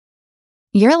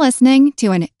You're listening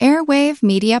to an Airwave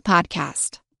Media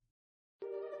Podcast.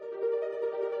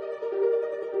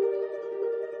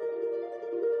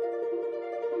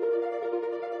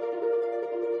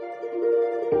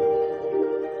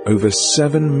 Over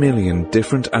 7 million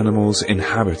different animals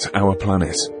inhabit our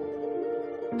planet.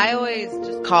 I always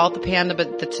just call it the panda,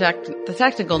 but the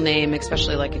technical name,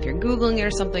 especially like if you're Googling it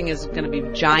or something, is going to be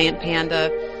giant panda.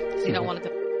 So you don't want it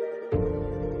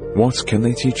to... What can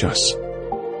they teach us?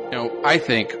 I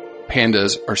think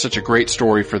pandas are such a great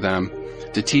story for them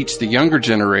to teach the younger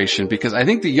generation, because I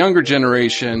think the younger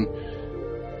generation...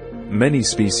 Many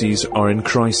species are in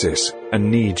crisis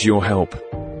and need your help.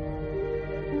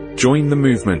 Join the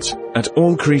movement at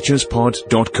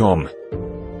allcreaturespod.com.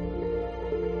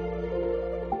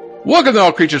 Welcome to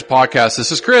All Creatures Podcast.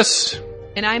 This is Chris.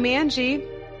 And I'm Angie.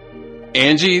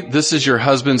 Angie, this is your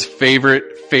husband's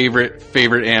favorite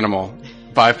animal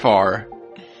by far.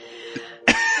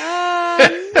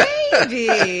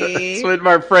 Maybe. That's what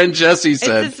my friend Jesse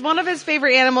said. It's one of his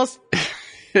favorite animals.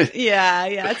 Yeah.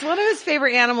 It's one of his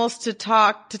favorite animals to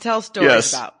tell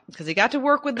stories about. Because he got to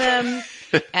work with them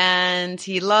and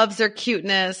he loves their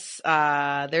cuteness.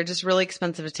 They're just really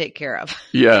expensive to take care of.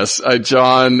 Yes.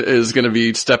 John is going to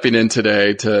be stepping in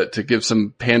today to give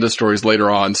some panda stories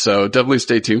later on. So definitely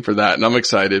stay tuned for that. And I'm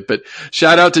excited. But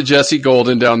shout out to Jesse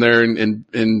Golden down there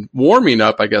in warming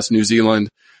up, I guess, New Zealand.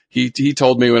 He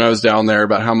told me when I was down there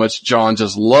about how much John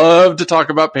just loved to talk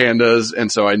about pandas. And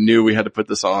so I knew we had to put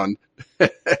this on.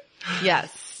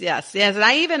 Yes. And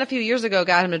I even a few years ago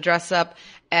got him to dress up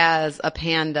as a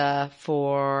panda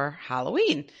for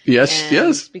Halloween.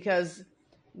 Yes. Because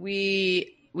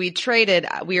we traded,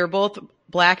 we were both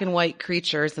black and white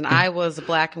creatures, and I was a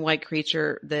black and white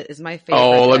creature that is my favorite.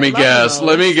 Oh, let me guess.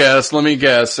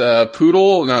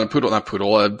 Poodle? Not a poodle,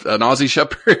 an Aussie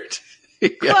Shepherd.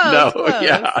 Close.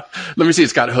 Yeah. Let me see.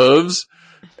 It's got hooves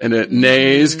and it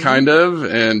neighs kind of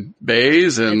and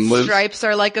bays and lives. Stripes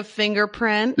are like a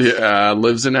fingerprint. Yeah.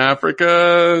 Lives in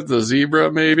Africa. The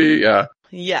zebra maybe. Yeah.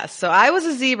 Yes. So I was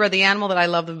a zebra, the animal that I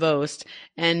love the most.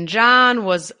 And John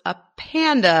was a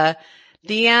panda,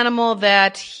 the animal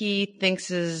that he thinks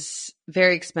is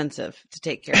very expensive to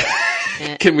take care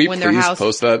of. Can we please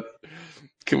post that?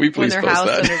 Can we please post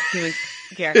that? Under human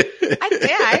care.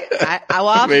 I'll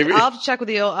have to check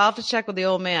with the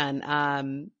old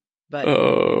man. But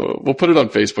we'll put it on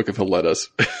Facebook if he'll let us.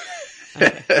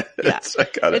 Okay. Yeah.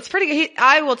 It's pretty good.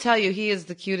 I will tell you, he is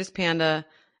the cutest panda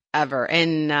ever.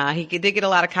 And he did get a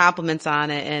lot of compliments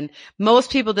on it, and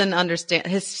most people didn't understand.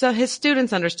 His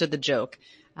students understood the joke.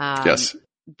 Yes.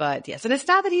 But yes, and it's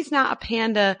not that he's not a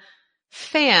panda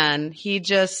fan. He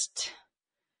just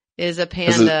is a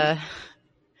panda.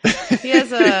 He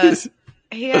has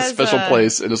a special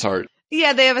place in his heart.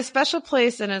 Yeah, they have a special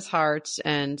place in his heart,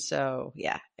 and so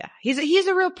yeah. He's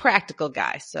a real practical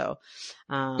guy. So,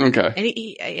 okay.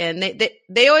 And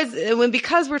they always,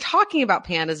 because we're talking about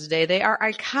pandas today, they are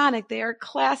iconic, they are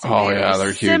classic. Oh yeah,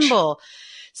 they're huge. Symbol.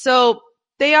 So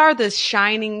they are this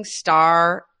shining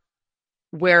star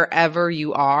wherever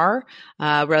you are,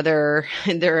 whether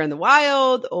they're in the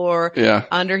wild or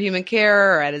under human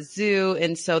care or at a zoo.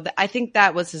 And so I think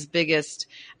that was his biggest,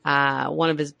 one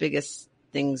of his biggest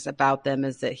things about them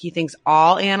is that he thinks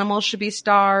all animals should be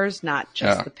stars, not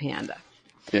just the panda.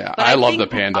 Yeah, I love the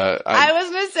panda. I was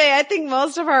going to say, I think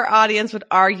most of our audience would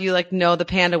argue like, no, the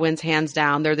panda wins hands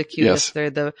down. They're the cutest. Yes. They're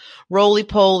the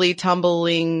roly-poly,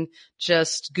 tumbling,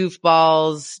 just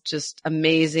goofballs, just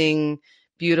amazing,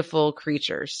 beautiful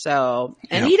creatures. So,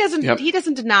 and he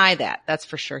doesn't deny that. That's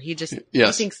for sure. He just,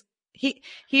 he thinks,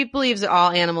 he believes that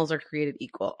all animals are created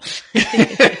equal.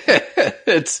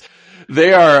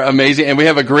 They are amazing. And we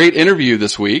have a great interview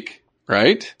this week,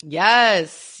 right?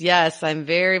 Yes. I'm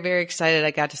very, very excited.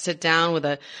 I got to sit down with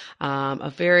a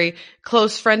very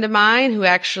close friend of mine who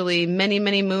actually many,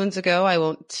 many moons ago, I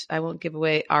won't give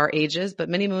away our ages, but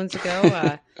many moons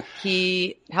ago,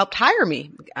 he helped hire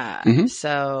me.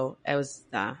 So it was,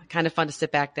 kind of fun to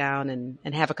sit back down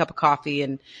and have a cup of coffee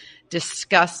and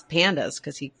discuss pandas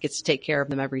because he gets to take care of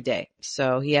them every day.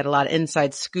 So he had a lot of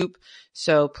inside scoop.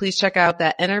 So please check out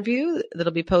that interview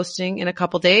that'll be posting in a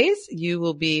couple days. You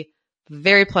will be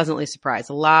very pleasantly surprised.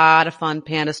 A lot of fun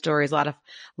panda stories, a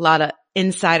lot of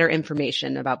insider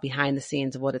information about behind the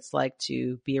scenes of what it's like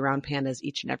to be around pandas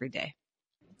each and every day.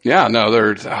 Yeah, no,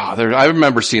 I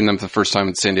remember seeing them for the first time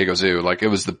at San Diego Zoo. Like it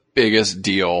was the biggest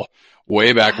deal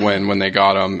way back when they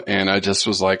got them. And I just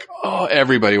was like, oh,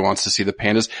 everybody wants to see the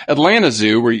pandas. Atlanta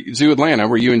Zoo, Zoo Atlanta,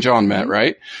 where you and John met,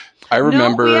 right? I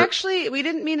remember. No, we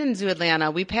didn't meet in Zoo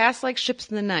Atlanta. We passed like ships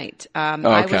in the night.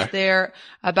 I was there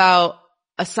about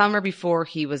a summer before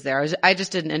he was there. I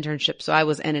just did an internship, so I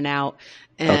was in and out.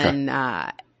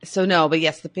 And, so no, but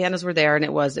yes, the pandas were there, and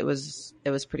it was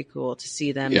pretty cool to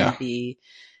see them and be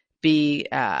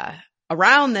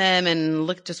around them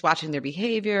and just watching their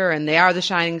behavior. And they are the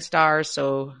shining stars.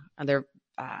 So they're,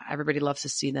 everybody loves to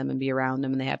see them and be around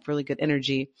them, and they have really good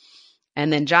energy.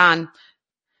 And then John,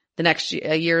 the next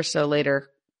a year or so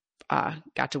later,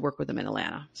 got to work with them in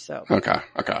Atlanta. So okay.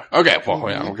 Well,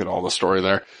 yeah, we'll get all the story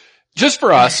there. Just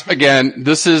for us, again,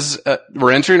 this is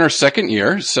we're entering our second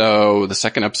year, so the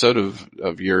second episode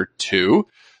of year 2.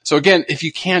 So again, if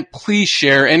you can, please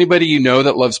share. Anybody you know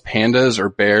that loves pandas or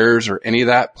bears or any of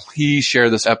that, please share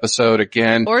this episode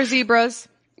again. Or zebras.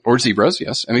 Or zebras,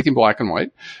 yes. Anything black and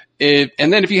white. And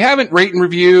then if you haven't, rate and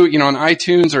review, on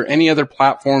iTunes or any other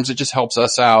platforms, it just helps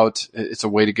us out. It's a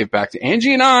way to give back to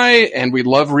Angie and I, and we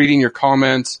love reading your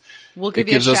comments. We'll give it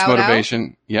you gives a us shout motivation.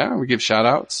 Out. Yeah, we give shout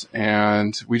outs,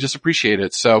 and we just appreciate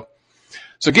it. So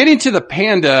getting to the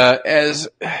panda, as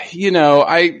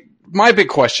my big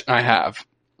question I have,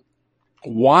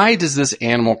 why does this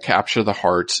animal capture the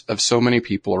hearts of so many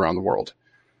people around the world?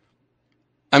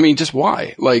 I mean, just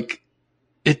why? Like,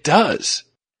 it does.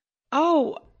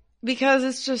 Oh, because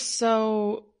it's just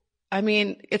so,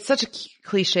 it's such a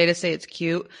cliche to say it's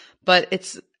cute, but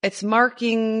its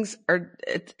markings are,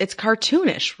 it's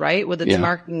cartoonish, right? With its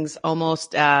markings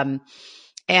almost, and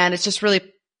it's just really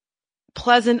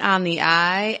pleasant on the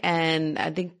eye. And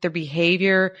I think their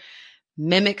behavior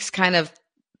mimics kind of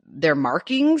their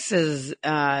markings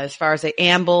as far as they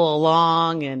amble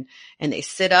along and they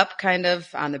sit up kind of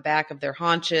on the back of their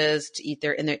haunches to eat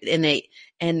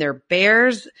and they're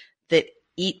bears that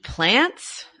eat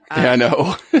plants. Yeah, I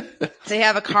know. They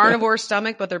have a carnivore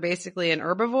stomach, but they're basically an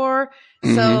herbivore.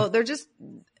 So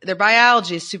their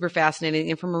biology is super fascinating.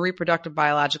 And from a reproductive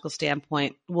biological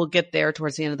standpoint, we'll get there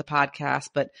towards the end of the podcast,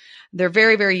 but they're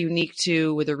very, very unique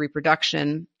too with their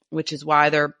reproduction, which is why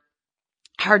they're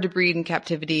hard to breed in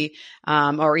captivity,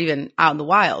 or even out in the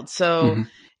wild. So,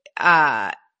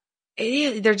 and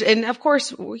of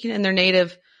course, in their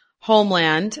native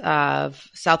homeland of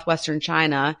southwestern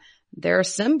China, they're a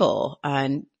symbol,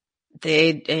 and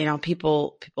they,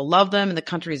 people love them, and the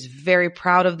country is very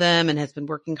proud of them and has been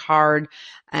working hard,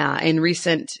 in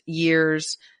recent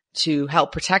years to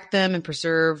help protect them and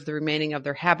preserve the remaining of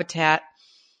their habitat.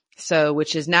 So,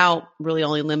 which is now really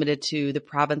only limited to the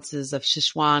provinces of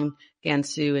Sichuan,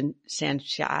 Gansu, and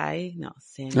Shanxi.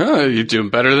 Oh, you're doing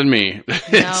better than me.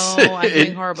 No, I'm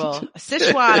doing horrible.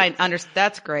 Sichuan, I understand.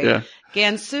 That's great. Yeah.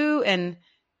 Gansu and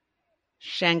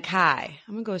Shanghai.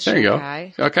 I'm going to go with There Shanghai.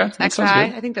 You go. Okay. That sounds Kai.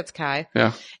 good. I think that's Kai.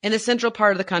 Yeah. In the central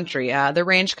part of the country. The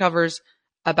range covers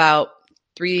about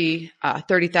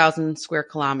 30,000 square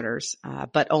kilometers,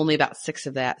 but only about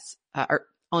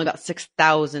only about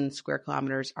 6,000 square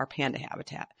kilometers are panda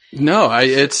habitat. No,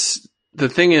 the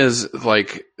thing is,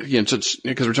 like,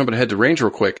 because we're jumping ahead to range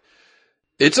real quick,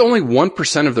 it's only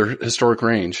 1% of their historic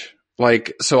range.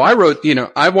 Like, so I wrote,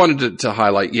 I wanted to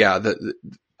highlight, that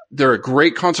they're a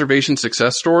great conservation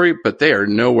success story, but they are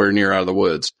nowhere near out of the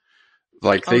woods.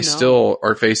 Like, they still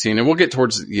are facing, and we'll get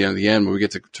towards the end when we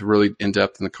get to really in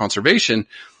depth in the conservation.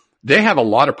 They have a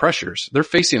lot of pressures. They're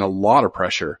facing a lot of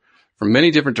pressure from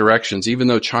many different directions, even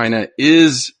though China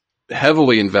is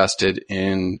heavily invested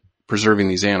in preserving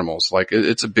these animals. Like,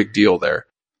 it's a big deal there.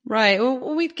 Right. Well,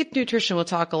 when we get to nutrition, we'll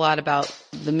talk a lot about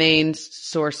the main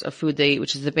source of food they eat,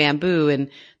 which is the bamboo. And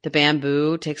the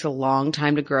bamboo takes a long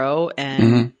time to grow,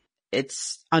 and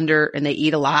and they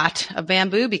eat a lot of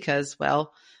bamboo because,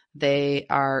 well, they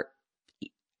are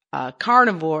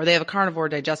carnivore. They have a carnivore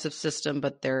digestive system,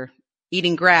 but they're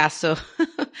eating grass. So,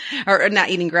 or not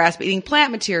eating grass, but eating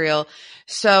plant material.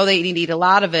 So they need to eat a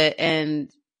lot of it. And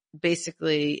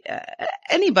basically,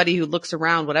 anybody who looks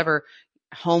around, whatever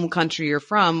home country you're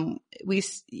from,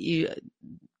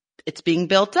 it's being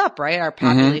built up, right? Our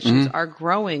populations are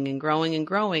growing and growing and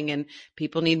growing, and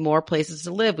people need more places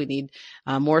to live. We need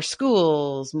more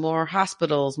schools, more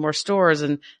hospitals, more stores,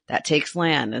 and that takes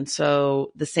land. And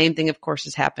so the same thing, of course,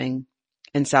 is happening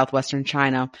in southwestern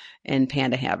China in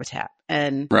panda habitat.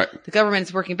 And the government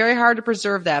is working very hard to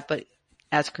preserve that, but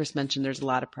as Chris mentioned, there's a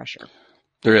lot of pressure.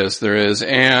 There is.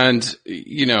 And,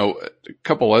 a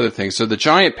couple other things. So the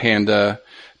giant panda,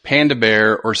 panda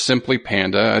bear, or simply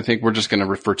panda, I think we're just going to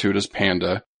refer to it as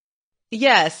panda.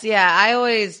 Yes. Yeah. I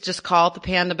always just call it the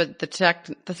panda, but the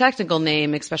technical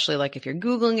name, especially like if you're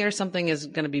Googling it or something, is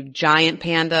going to be giant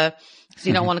panda. So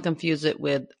you don't want to confuse it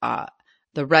with,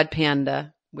 the red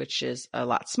panda, which is a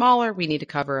lot smaller. We need to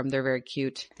cover them. They're very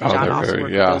cute. John also worked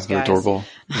with those they're guys. adorable.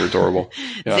 They're adorable.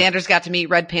 Yeah. Xander's got to meet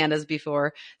red pandas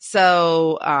before.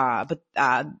 So, but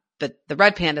but the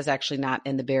red panda is actually not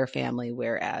in the bear family,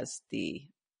 whereas the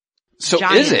So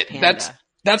giant is it? panda.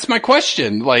 That's my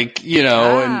question. Like,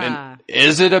 and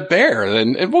is it a bear?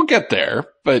 And we'll get there,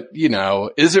 but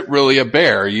is it really a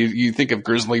bear? You think of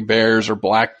grizzly bears or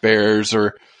black bears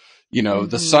or,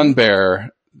 the sun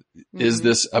bear. Is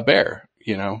this a bear?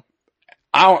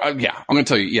 I'm going to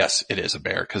tell you, yes, it is a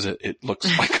bear because it looks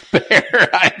like a bear.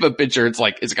 I have a picture.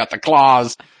 It's got the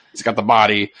claws. It's got the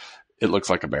body. It looks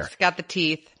like a bear. It's got the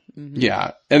teeth. Mm-hmm.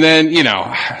 Yeah. And then,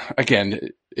 again,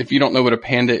 if you don't know what a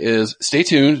panda is, stay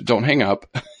tuned. Don't hang up.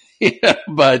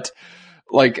 But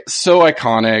like so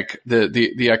iconic, the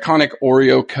iconic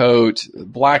Oreo coat,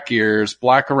 black ears,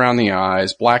 black around the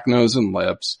eyes, black nose and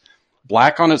lips,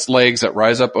 black on its legs that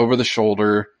rise up over the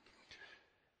shoulder.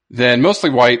 Then mostly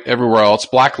white everywhere else,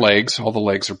 black legs. All the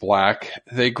legs are black.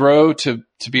 They grow to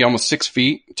be almost 6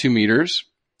 feet, 2 meters,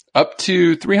 up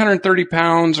to 330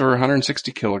 pounds or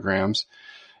 160 kilograms.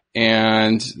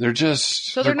 And they're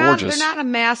just, they're gorgeous. They're not a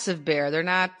massive bear. They're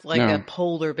not like a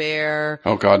polar bear.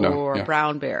 Oh God, no. Or a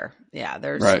brown bear. Yeah.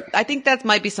 Right. I think that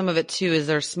might be some of it too, is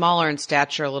they're smaller in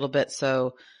stature a little bit.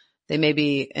 So they may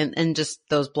be, and just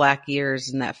those black ears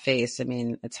and that face. I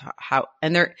mean, it's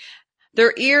and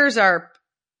their ears are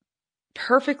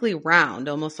perfectly round,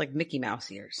 almost like Mickey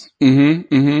Mouse ears.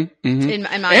 Mm-hmm. Mm-hmm. Mm-hmm.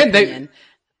 In my opinion.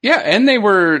 And they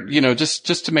were,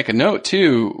 just to make a note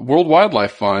too, World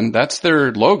Wildlife Fund, that's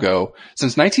their logo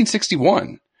since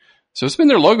 1961. So it's been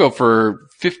their logo for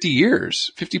 50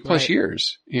 plus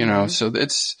years, so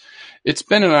it's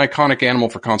been an iconic animal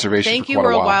for conservation. Thank for you, quite a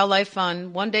World while. Wildlife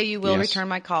Fund. One day you will return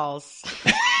my calls.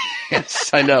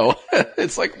 Yes, I know.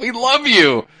 It's like, we love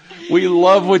you. We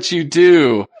love what you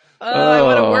do. I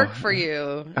want to work for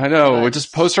you. I know. We'll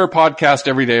just post our podcast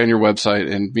every day on your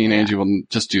website, and me and Angie will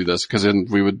just do this because then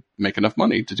we would make enough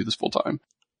money to do this full time.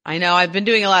 I know. I've been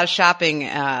doing a lot of shopping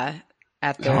at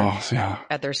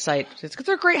their site because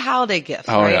they're great holiday gifts.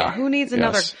 Oh, right? yeah. Who needs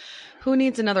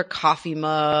another coffee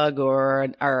mug or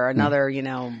another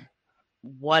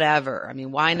whatever? I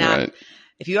mean, why not? Right.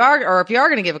 If you are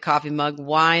going to give a coffee mug,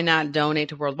 why not donate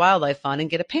to World Wildlife Fund and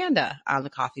get a panda on the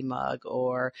coffee mug,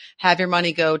 or have your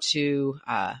money go to,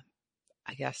 an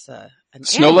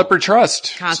Snow Leopard Trust.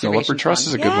 Snow Leopard Trust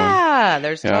is a good one. Yeah,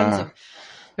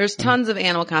 there's tons of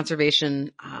animal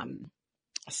conservation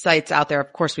sites out there.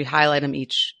 Of course, we highlight them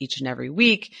each and every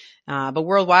week. But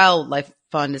World Wildlife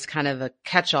Fund is kind of a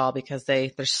catch-all because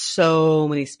there's so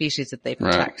many species that they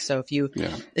protect. Right. So if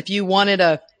you wanted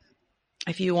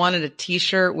a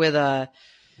T-shirt with what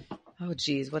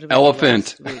did we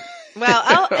elephant? Do last week?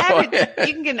 Well,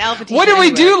 you can get an elephant T-shirt. What did we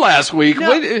anywhere. do last week?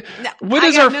 What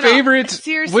is our favorite?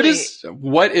 Seriously.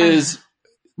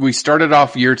 We started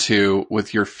off year 2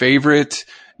 with your favorite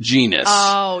genus.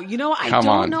 Oh, I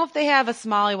don't know if they have a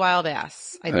Somali wild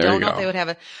ass. I don't know if they would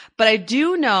have but I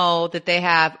do know that they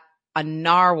have a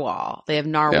narwhal. They have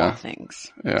narwhal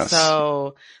things. Yes.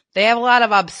 So they have a lot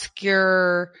of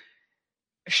obscure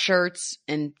shirts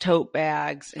and tote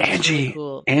bags. And Angie, really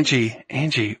cool.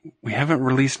 Angie, we haven't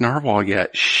released narwhal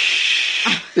yet. Shh.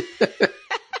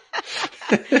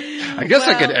 I guess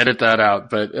I could edit that out,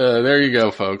 but there you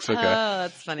go, folks. Okay. Oh,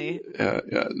 that's funny. Yeah,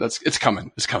 it's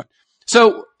coming. It's coming.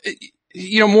 So,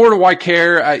 more to why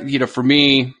care. For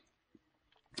me,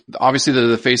 obviously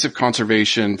the face of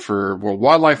conservation for World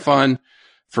Wildlife Fund,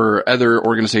 for other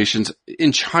organizations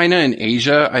in China and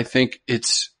Asia. I think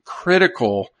it's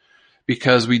critical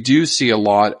because we do see a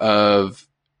lot of,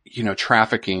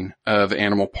 trafficking of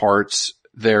animal parts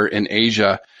there in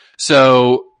Asia.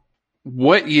 So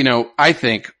I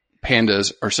think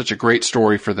pandas are such a great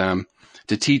story for them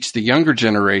to teach the younger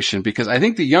generation, because I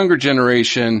think the younger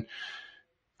generation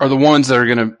are the ones that are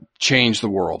going to change the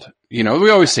world. We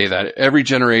always say that every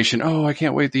generation, oh, I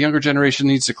can't wait. The younger generation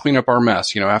needs to clean up our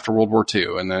mess, after World War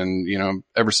II. And then,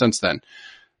 ever since then.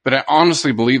 But I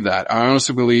honestly believe that. I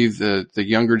honestly believe the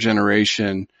younger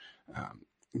generation,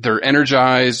 they're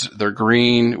energized, they're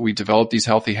green. We develop these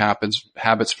healthy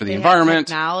habits for the environment.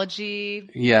 Technology,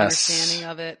 yes. Understanding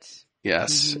of it.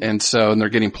 Yes. Mm-hmm. And they're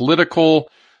getting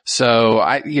political. So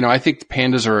I think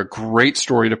pandas are a great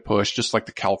story to push, just like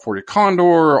the California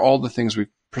condor, all the things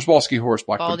Przewalski horse,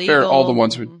 black-footed ferret, all the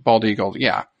ones with bald eagle.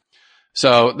 Yeah.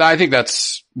 So I think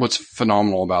that's what's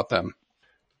phenomenal about them.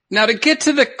 Now, to get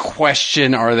to the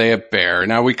question, are they a bear?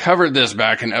 Now, we covered this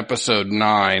back in episode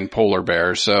 9, polar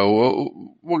bears,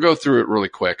 so we'll go through it really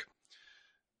quick.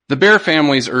 The bear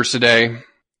families Ursidae.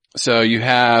 So you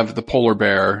have the polar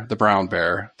bear, the brown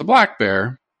bear, the black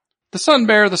bear, the sun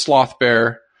bear, the sloth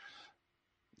bear.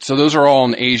 So those are all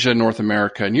in Asia, North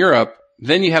America, and Europe.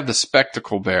 Then you have the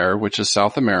spectacle bear, which is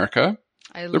South America.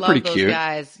 They're love pretty those cute.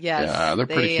 Guys. Yes. Yeah, they're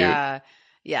pretty cute.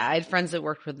 Yeah, I had friends that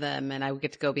worked with them, and I would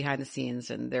get to go behind the scenes,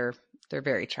 and they're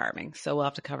very charming. So we'll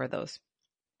have to cover those.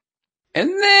 And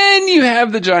then you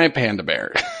have the giant panda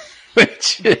bear,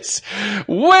 which is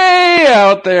way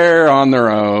out there on their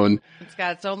own. It's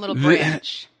got its own little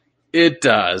branch. It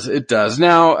does. It does.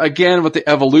 Now, again, with the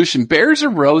evolution, bears are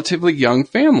a relatively young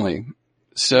family.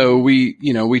 So we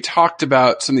talked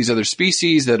about some of these other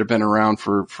species that have been around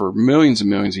for millions and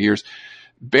millions of years.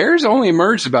 Bears only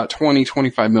emerged about 20,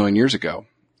 25 million years ago.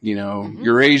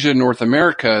 Eurasia, North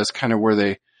America is kind of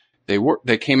where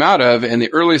they came out of, and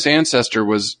the earliest ancestor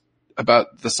was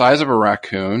about the size of a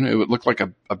raccoon. It would look like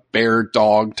a bear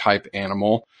dog type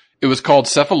animal. It was called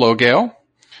Cephalogale,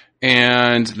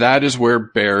 and that is where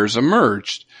bears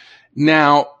emerged.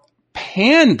 Now,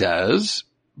 pandas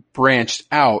branched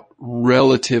out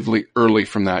relatively early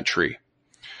from that tree.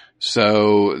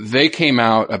 So they came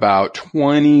out about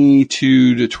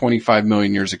 22 to 25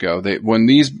 million years ago. When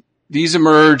these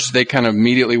emerged, they kind of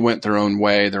immediately went their own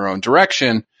way, their own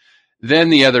direction. Then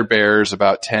the other bears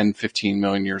about 10, 15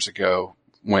 million years ago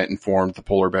went and formed the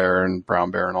polar bear and brown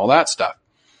bear and all that stuff.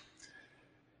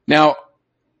 Now,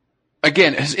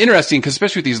 again, it's interesting because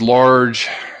especially with these large,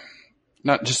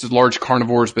 not just as large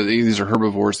carnivores, but these are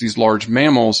herbivores, these large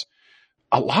mammals,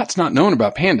 a lot's not known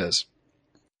about pandas.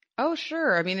 Oh,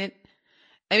 sure. I mean,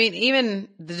 even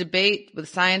the debate with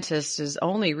scientists has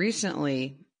only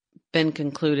recently been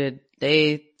concluded.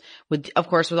 Of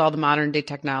course, with all the modern day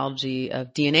technology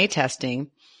of DNA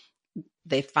testing,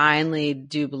 they finally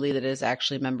do believe that it is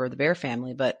actually a member of the bear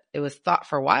family, but it was thought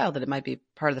for a while that it might be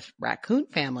part of the raccoon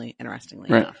family, interestingly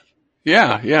enough.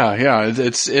 Yeah.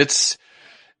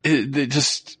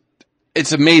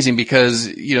 It's amazing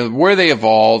because, where they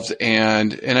evolved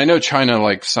and I know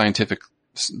China,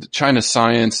 China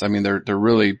science, I mean, they're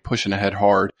really pushing ahead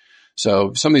hard.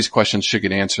 So some of these questions should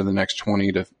get answered in the next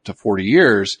 20 to 40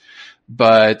 years.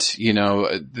 But,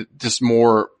 just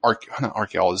more not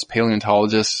archaeologists,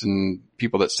 paleontologists and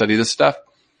people that study this stuff.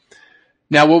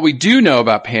 Now, what we do know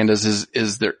about pandas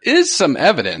is there is some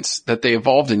evidence that they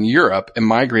evolved in Europe and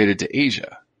migrated to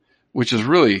Asia, which is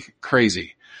really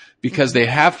crazy because they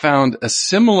have found a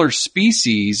similar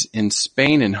species in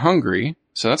Spain and Hungary.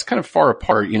 So that's kind of far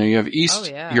apart. You have East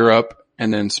Europe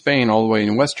and then Spain all the way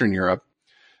in Western Europe,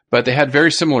 but they had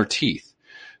very similar teeth,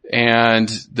 and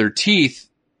their teeth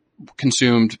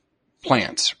consumed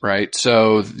plants, right?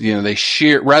 So, they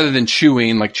shear rather than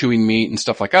chewing meat and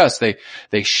stuff like us. They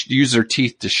use their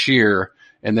teeth to shear,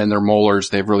 and then their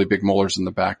molars, they have really big molars in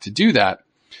the back to do that.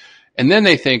 And then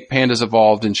they think pandas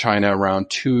evolved in China around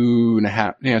 2 to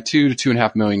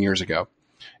 2.5 million years ago.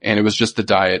 And it was just the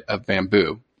diet of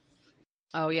bamboo.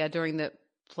 Oh yeah. During the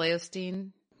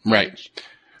Pleistocene. Right. Age?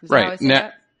 Right.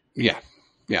 Now, yeah.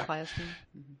 Pleistocene?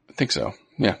 I think so.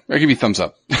 Yeah. I'll give you a thumbs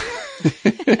up. Who's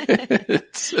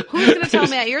going to tell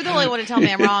me? You're the only one to tell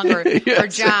me I'm wrong, or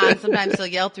John. Sometimes he'll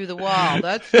yell through the wall.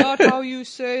 That's not how you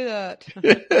say that.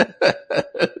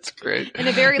 That's great. In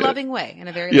a very loving way.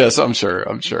 Yes, I'm sure.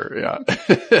 Yeah.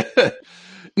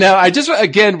 Now, I just,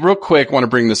 again, real quick, want to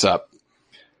bring this up.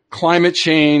 Climate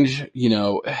change,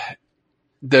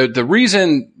 the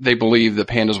reason they believe the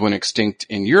pandas went extinct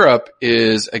in Europe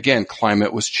is, again,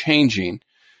 climate was changing.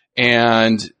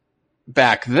 And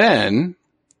back then,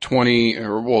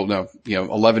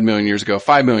 11 million years ago,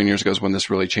 5 million years ago is when this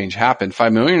really change happened.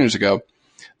 5 million years ago,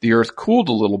 the earth cooled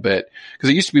a little bit because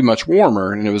it used to be much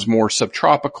warmer and it was more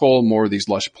subtropical, more of these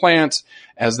lush plants.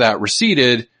 As that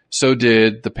receded, so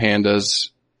did the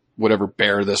pandas, whatever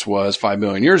bear this was 5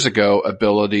 million years ago,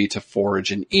 ability to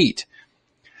forage and eat.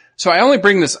 So I only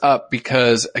bring this up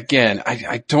because, again,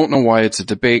 I don't know why it's a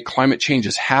debate. Climate change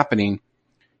is happening.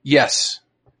 Yes,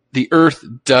 the earth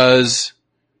does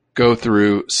go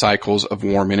through cycles of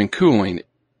warming and cooling.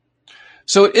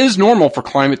 So it is normal for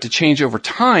climate to change over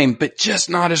time, but just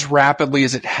not as rapidly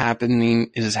as it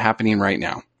is happening right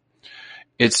now.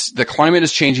 The climate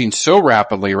is changing so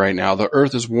rapidly right now, the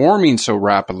earth is warming so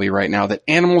rapidly right now that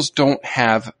animals don't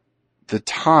have the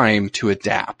time to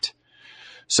adapt.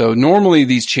 So normally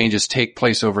these changes take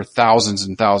place over thousands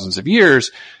and thousands of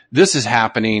years. This is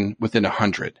happening within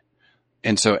 100.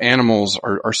 And so animals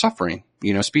are suffering,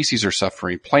 species are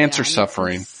suffering, plants are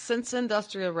suffering. Since the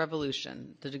Industrial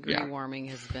Revolution, the degree of warming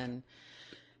has been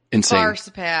insane, far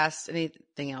surpassed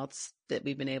anything else that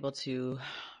we've been able to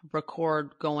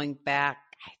record going back,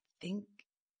 I think.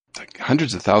 Like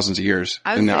hundreds of thousands of years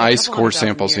in the ice core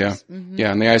samples. Yeah. Mm-hmm.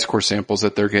 Yeah. And the ice core samples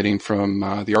that they're getting from,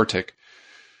 the Arctic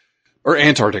or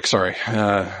Antarctic. Sorry.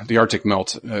 The Arctic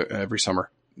melts every summer.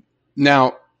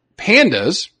 Now,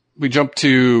 pandas we jump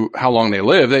to how long they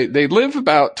live. They live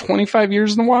about 25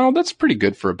 years in the wild. That's pretty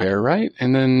good for a bear, right?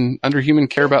 And then under human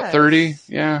care, about 30.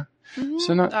 Yeah. Mm-hmm.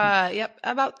 So not. Yep,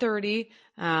 about 30.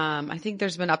 I think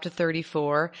there's been up to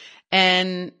 34,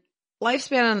 and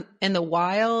lifespan in the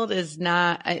wild is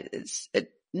not.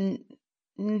 They're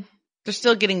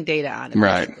still getting data on it.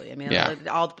 Right. Basically. I mean, Yeah.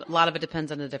 a lot of it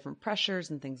depends on the different pressures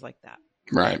and things like that.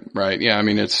 Right. Yeah. I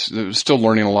mean, it's still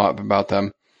learning a lot about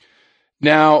them.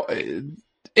 Now,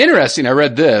 interesting. I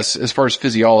read this as far as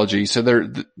physiology. So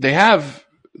they have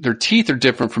their teeth are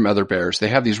different from other bears. They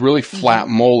have these really flat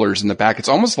molars in the back. It's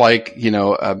almost like, an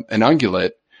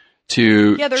ungulate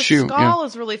to their chew. skull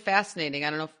is really fascinating. I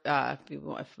don't know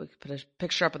if we could put a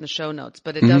picture up in the show notes,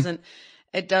 but it doesn't.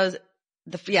 It does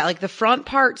like the front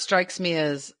part strikes me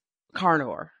as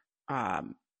carnivore,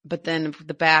 but then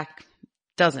the back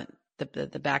doesn't.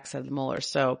 The backside of the molars.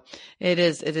 So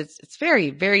it's very,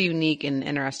 very unique and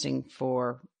interesting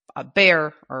for a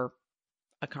bear or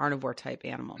a carnivore type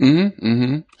animal.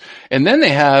 And then they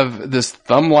have this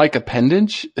thumb-like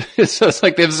appendage. So it's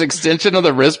like they have this extension of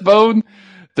the wrist bone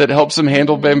that helps them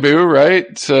handle bamboo,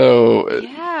 right? So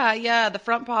yeah. The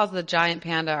front paws of the giant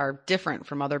panda are different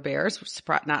from other bears.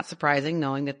 Not surprising,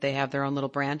 knowing that they have their own little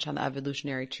branch on the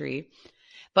evolutionary tree.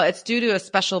 But it's due to a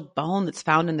special bone that's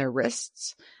found in their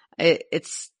wrists.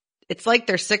 It's like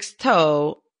their sixth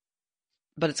toe,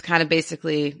 but it's kind of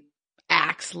basically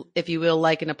acts, if you will,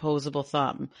 like an opposable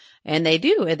thumb. And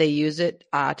they use it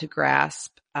to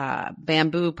grasp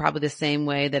bamboo probably the same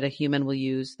way that a human will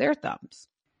use their thumbs.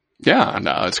 Yeah,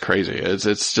 no, it's crazy.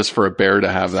 It's just for a bear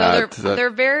to have that.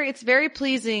 It's very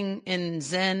pleasing and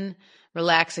zen,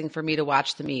 relaxing for me to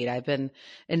watch them eat. I've been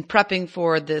in prepping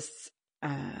for this,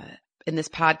 in this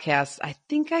podcast, I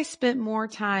think I spent more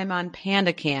time on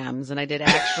panda cams than I did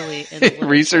actually in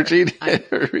researching.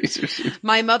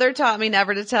 My mother taught me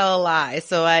never to tell a lie.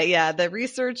 So the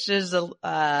research is a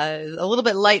little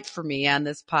bit light for me on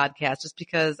this podcast just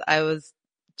because I was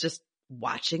just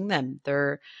watching them.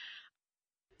 They're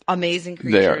amazing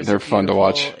creatures. They're fun to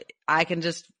watch.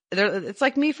 It's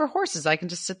like me for horses. I can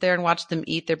just sit there and watch them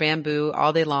eat their bamboo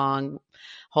all day long,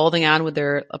 holding on with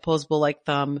their opposable like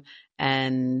thumb,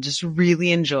 and just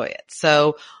really enjoy it.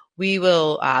 So we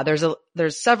will,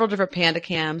 there's several different panda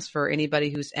cams for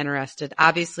anybody who's interested.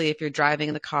 Obviously, if you're driving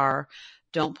in the car,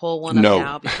 don't pull one up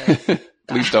now because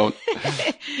please don't.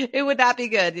 It would not be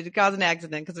good. It'd cause an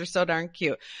accident because they're so darn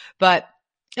cute. And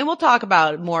we'll talk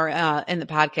about it more, in the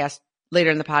podcast, later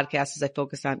in the podcast as I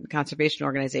focus on conservation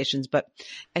organizations. But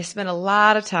I spent a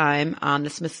lot of time on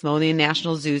the Smithsonian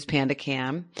National Zoo's panda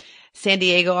cam. San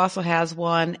Diego also has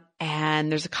one,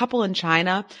 and there's a couple in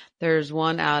China. There's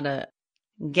one out of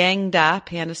Gangda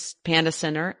Panda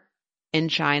Center in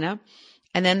China.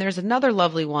 And then there's another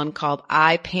lovely one called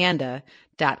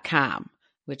iPanda.com,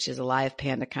 which is a live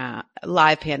panda cam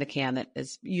that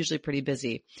is usually pretty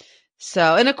busy.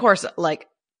 So, and of course, like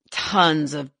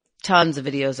tons of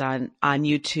videos on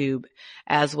YouTube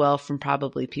as well from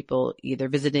probably people either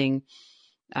visiting,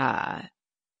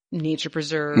 nature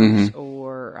preserves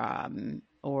or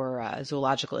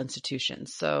zoological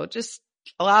institutions. So just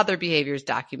a lot of their behavior is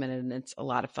documented and it's a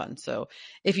lot of fun. So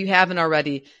if you haven't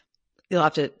already, you'll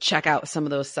have to check out some of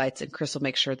those sites, and Chris will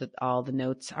make sure that all the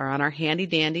notes are on our handy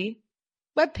dandy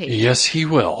webpage. Yes, he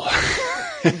will.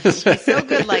 She's so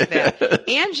good like that.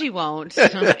 Angie won't.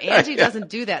 Angie doesn't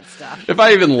do that stuff. If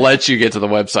I even let you get to the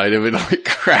website, it would like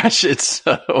crash it.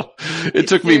 So it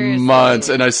took me months,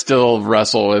 and I still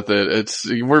wrestle with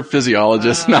it. We're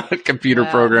physiologists, not computer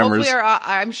programmers. Hopefully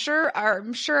I'm sure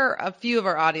a few of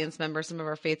our audience members, some of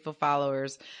our faithful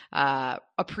followers,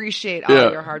 appreciate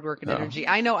all your hard work and energy.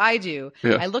 I know I do.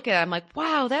 Yeah. I look at it, I'm like,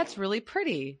 wow, that's really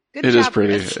pretty. Good job. It is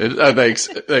pretty.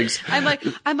 Thanks. I'm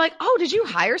like, oh, did you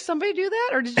hire somebody to do that,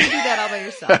 or did you do that all by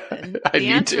yourself? And the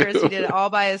answer is he did it all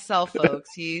by himself,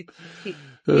 folks. He's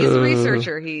a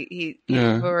researcher.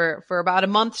 For about a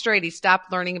month straight, he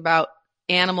stopped learning about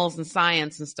animals and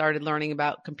science and started learning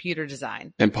about computer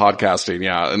design and podcasting.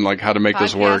 Yeah. And like how to make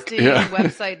this work. Yeah.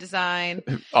 Website design,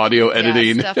 audio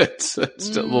editing. Yeah, it's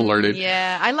still learning.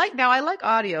 Yeah. I like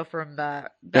audio from,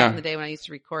 back in the day when I used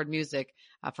to record music,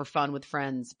 for fun with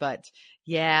friends, but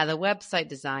yeah, the website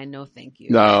design, no, thank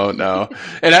you. No.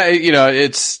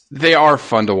 And they are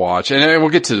fun to watch, and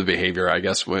we'll get to the behavior, I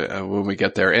guess, when we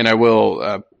get there. And I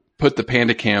will, put the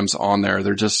panda cams on there.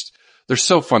 They're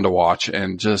so fun to watch,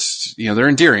 and just, they're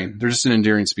endearing. They're just an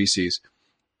endearing species.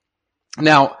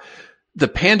 Now, the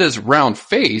panda's round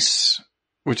face,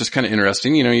 which is kind of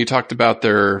interesting. You talked about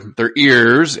their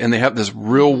ears, and they have this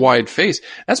real wide face.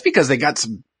 That's because they got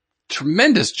some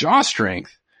tremendous jaw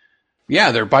strength. I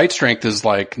Yeah, their bite strength is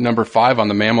like number 5 on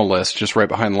the mammal list, just right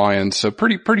behind lions. So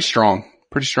pretty strong.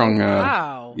 Pretty strong.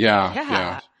 Wow.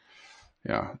 Yeah.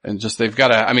 And just, they've got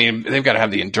to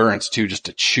have the endurance too, just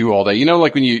to chew all day. You know,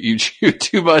 like when you chew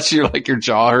too much, your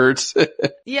jaw hurts.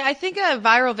 Yeah, I think a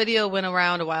viral video went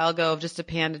around a while ago of just a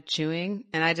panda chewing,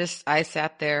 and I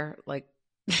sat there like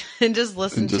and just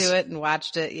listened to it and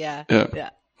watched it. Yeah.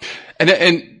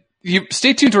 And you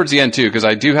stay tuned towards the end too, because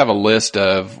I do have a list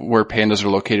of where pandas are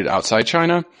located outside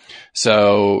China.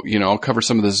 So, I'll cover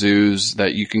some of the zoos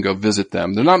that you can go visit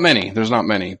them. There's not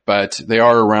many, but they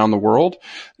are around the world,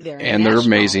 and they're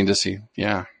amazing to see.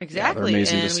 Yeah. Exactly. Yeah,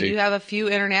 and we do have a few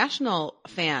international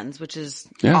fans, which is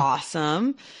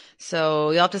awesome.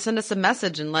 So you'll have to send us a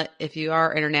message if you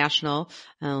are international,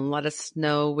 let us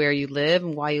know where you live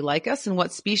and why you like us and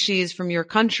what species from your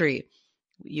country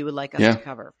you would like us to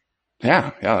cover.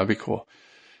 Yeah, that'd be cool.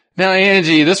 Now,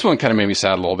 Angie, this one kind of made me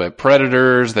sad a little bit.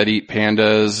 Predators that eat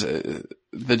pandas,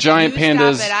 the giant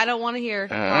pandas. Stop it. I don't want to hear.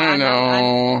 I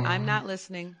know. I'm not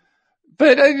listening.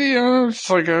 But it's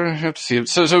like I have to see it.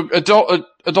 So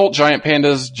adult giant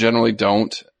pandas generally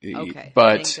don't. Okay.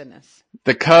 But thank goodness.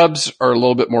 The cubs are a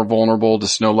little bit more vulnerable to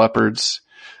snow leopards.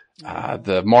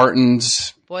 The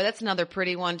martens. Boy, that's another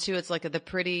pretty one too. It's like the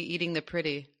pretty eating the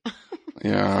pretty.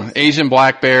 Yeah, Asian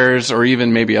black bears, or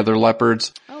even maybe other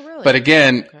leopards. Oh, really? But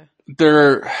again,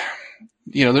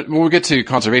 when we get to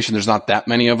conservation, there's not that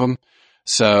many of them.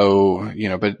 So,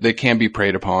 but they can be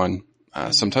preyed upon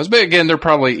sometimes. But again, they're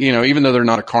probably, even though they're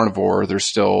not a carnivore, they're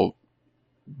still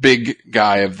big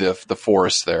guy of the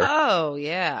forest there. Oh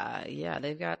yeah,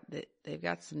 they've got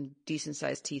some decent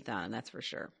sized teeth on them, that's for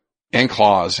sure. And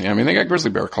claws. They got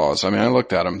grizzly bear claws. I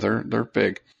looked at them; they're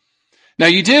big. Now,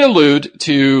 you did allude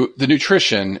to the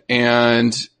nutrition,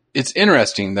 and it's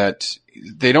interesting that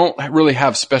they don't really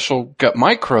have special gut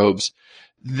microbes.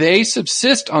 They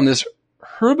subsist on this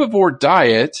herbivore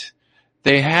diet.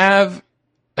 They have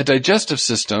a digestive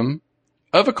system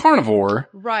of a carnivore.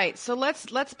 Right. So let's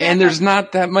and there's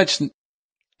not that much. I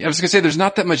was going to say there's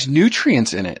not that much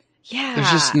nutrients in it. Yeah. There's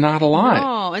just not a lot.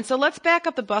 No. And so let's back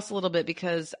up the bus a little bit,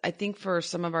 because I think for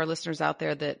some of our listeners out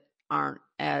there that aren't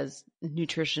as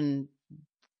nutrition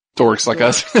dorks like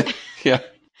us. Yeah.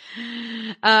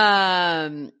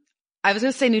 I was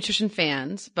going to say nutrition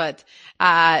fans, but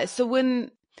so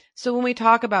when we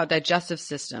talk about digestive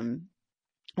system,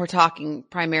 we're talking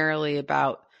primarily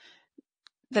about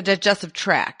the digestive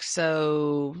tract.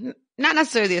 So not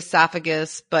necessarily the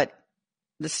esophagus, but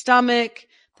the stomach,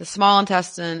 the small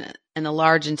intestine, and the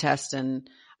large intestine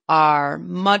are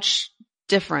much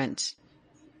different.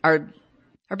 Are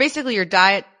basically your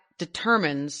diet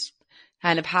determines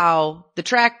kind of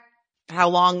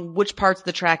which parts of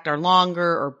the tract are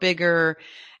longer or bigger,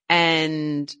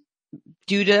 and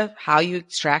due to how you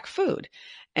extract food.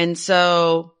 And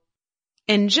so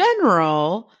in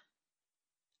general,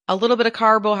 a little bit of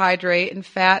carbohydrate and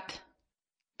fat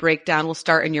breakdown will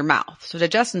start in your mouth. So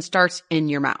digestion starts in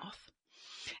your mouth.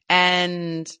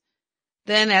 And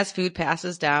then as food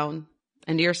passes down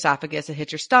into your esophagus, it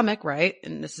hits your stomach, right?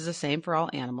 And this is the same for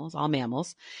all animals, all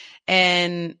mammals.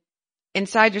 And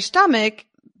inside your stomach,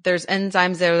 there's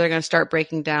enzymes there that are going to start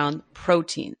breaking down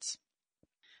proteins.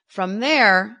 From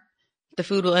there, the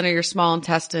food will enter your small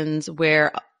intestines,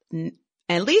 where,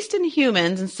 at least in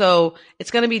humans, and so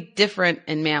it's going to be different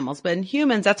in mammals, but in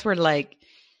humans, that's where like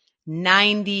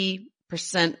 90%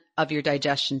 of your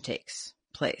digestion takes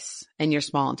place in your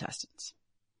small intestines.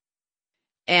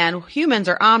 And humans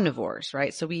are omnivores,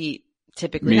 right? So we eat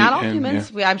typically, not all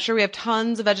humans. I'm sure we have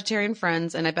tons of vegetarian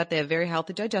friends, and I bet they have very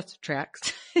healthy digestive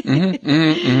tracts.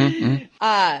 And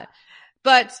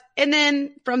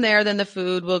then from there, then the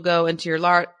food will go into your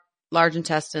large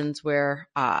intestines, where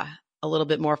a little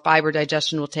bit more fiber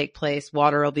digestion will take place.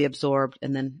 Water will be absorbed,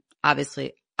 and then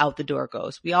obviously out the door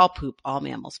goes. We all poop. All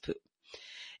mammals poop.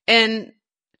 And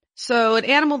so an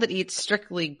animal that eats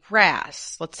strictly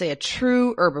grass, let's say a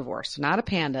true herbivore, so not a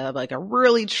panda, but like a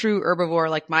really true herbivore,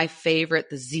 like my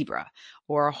favorite, the zebra,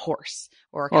 or a horse,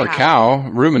 or a cow. Or a cow,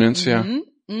 ruminants, Their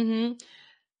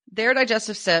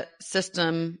digestive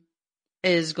system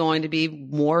is going to be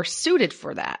more suited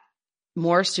for that,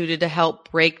 more suited to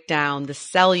help break down the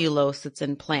cellulose that's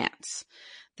in plants,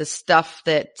 the stuff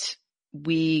that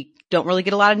we don't really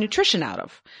get a lot of nutrition out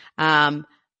of.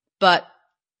 But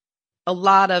a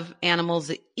lot of animals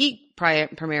that eat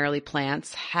primarily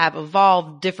plants have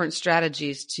evolved different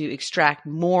strategies to extract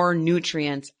more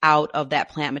nutrients out of that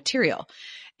plant material.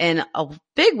 And a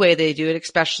big way they do it,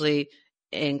 especially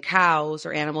in cows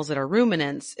or animals that are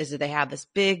ruminants, is that they have this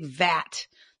big vat.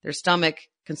 Their stomach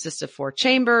consists of 4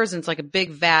 chambers, and it's like a big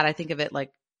vat. I think of it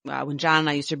like when John and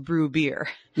I used to brew beer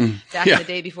back Yeah. in the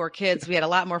day before kids. We had a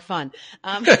lot more fun.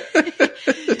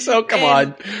 So come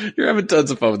on. You're having tons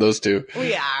of fun with those two.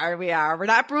 We are. We're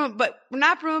not brewing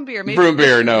beer. Maybe, Brewing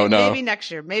beer, no. Maybe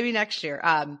next year.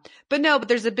 But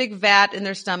there's a big vat in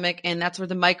their stomach, and that's where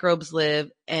the microbes live,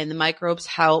 and the microbes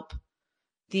help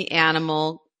the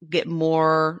animal get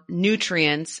more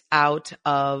nutrients out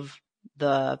of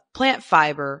the plant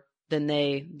fiber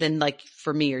than like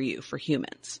for me or you, for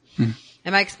humans.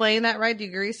 Am I explaining that right? Do you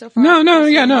agree so far? No,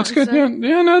 it's good.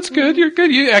 Yeah, no, it's good. You're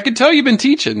good. I can tell you've been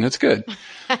teaching. It's good.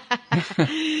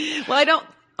 Well,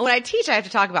 when I teach, I have to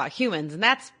talk about humans,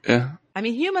 and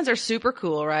humans are super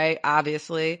cool, right?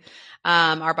 Obviously.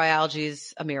 Our biology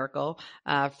is a miracle,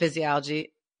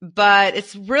 physiology, but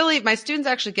it's really, my students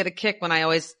actually get a kick when I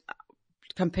always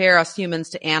compare us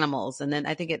humans to animals. And then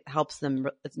I think it helps them,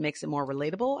 it makes it more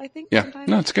relatable, I think. Yeah. Sometimes.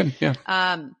 No, it's good. Yeah.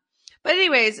 But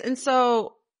anyways, and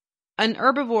so an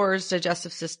herbivore's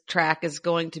digestive tract is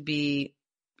going to be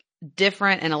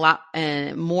different and a lot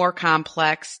more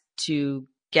complex to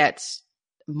get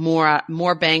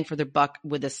more bang for their buck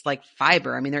with this like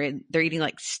fiber. I mean, they're eating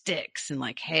like sticks and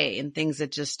like hay and things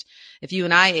that just, if you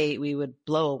and I ate, we would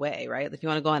blow away, right? If you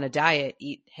want to go on a diet,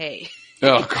 eat hay.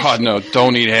 Oh God, no,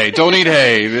 don't eat hay. Don't eat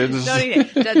hay. Don't eat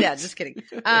hay. Yeah, just kidding.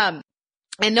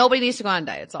 And nobody needs to go on a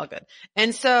diet. It's all good.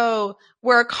 And so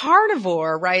we're a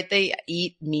carnivore, right? They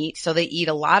eat meat. So they eat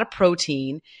a lot of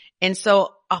protein. And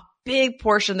so a big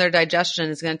portion of their digestion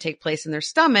is going to take place in their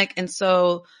stomach. And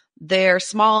so their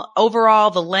small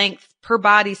overall, the length per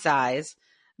body size,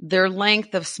 their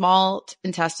length of small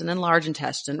intestine and large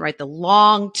intestine, right? The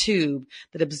long tube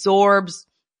that absorbs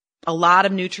a lot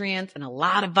of nutrients and a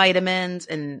lot of vitamins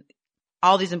and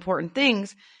all these important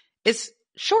things is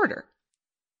shorter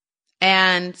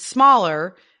and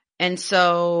smaller. And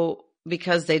so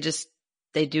because they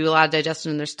do a lot of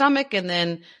digestion in their stomach, and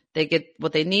then they get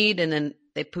what they need, and then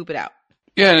they poop it out.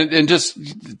 Yeah. And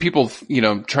just people,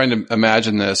 trying to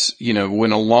imagine this,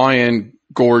 when a lion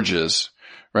gorges,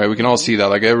 right? We can all see that.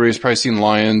 Like everybody's probably seen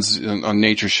lions on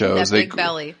nature shows. That big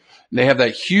belly. They have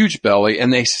that huge belly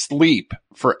and they sleep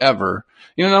forever.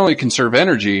 Not only conserve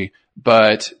energy,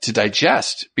 but to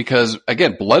digest, because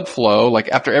again, blood flow, like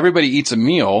after everybody eats a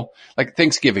meal, like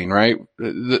Thanksgiving, right?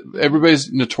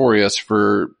 Everybody's notorious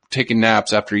for taking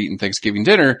naps after eating Thanksgiving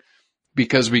dinner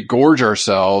because we gorge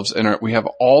ourselves and we have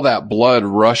all that blood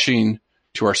rushing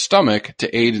to our stomach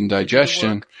to aid in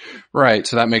digestion. Right.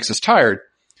 So that makes us tired.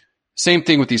 Same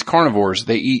thing with these carnivores.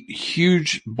 They eat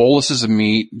huge boluses of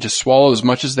meat, just swallow as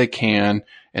much as they can,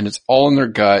 and it's all in their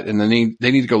gut, and then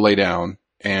they need to go lay down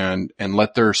and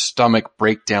let their stomach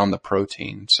break down the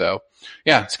protein. So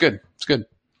yeah, it's good. It's good.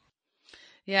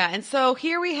 Yeah. And so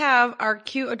here we have our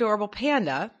cute, adorable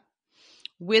panda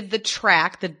with the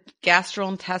tract, the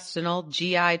gastrointestinal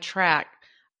GI tract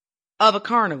of a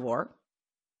carnivore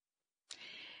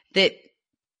that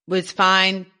was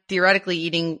fine theoretically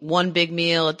eating one big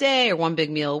meal a day or one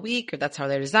big meal a week, or that's how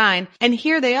they're designed. And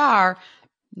here they are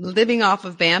living off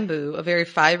of bamboo, a very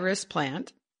fibrous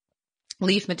plant,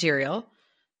 leaf material,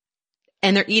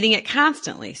 and they're eating it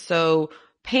constantly. So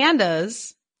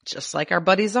pandas, just like our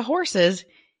buddies the horses,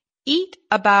 eat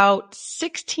about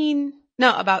 10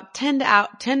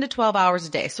 to 12 hours a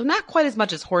day. So not quite as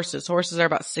much as horses. Horses are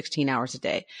about 16 hours a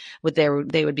day.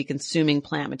 They would be consuming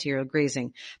plant material,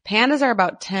 grazing. Pandas are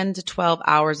about 10 to 12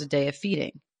 hours a day of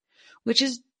feeding, which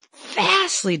is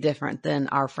vastly different than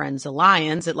our friends, the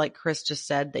lions, that, like Chris just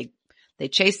said, they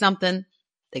chase something,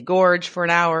 they gorge for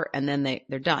an hour, and then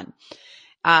they're done.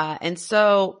 And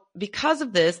so because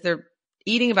of this, they're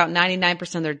eating about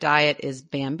 99% of their diet is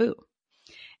bamboo.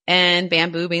 And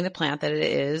bamboo, being the plant that it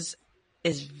is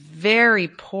very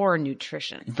poor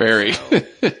nutrition. Very. So,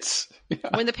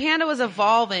 when the panda was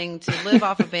evolving to live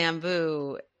off of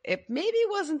bamboo, it maybe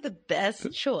wasn't the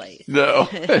best choice. No.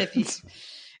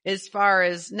 As far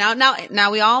as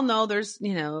now we all know there's,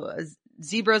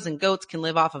 zebras and goats can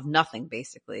live off of nothing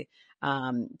basically.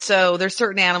 So there's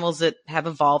certain animals that have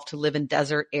evolved to live in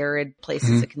desert, arid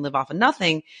places that can live off of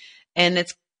nothing. And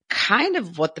it's kind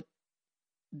of what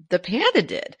the panda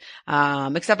did.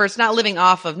 Except for it's not living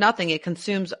off of nothing. It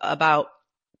consumes about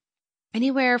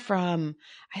anywhere from,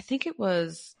 I think it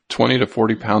was 20 to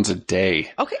 40 pounds a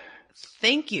day. Okay.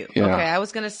 Thank you. Yeah. Okay. I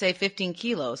was going to say 15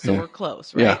 kilos. So we're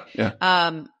close, right?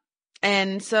 Yeah.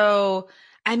 And so,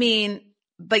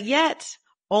 but yet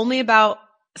only about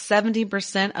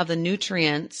 17% of the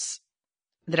nutrients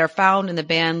that are found in the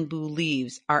bamboo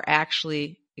leaves are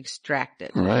actually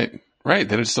extracted. Right. They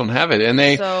just don't have it.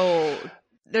 And so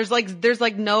there's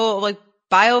no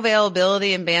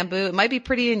bioavailability in bamboo, it might be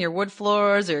pretty in your wood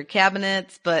floors or your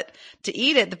cabinets, but to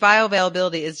eat it, the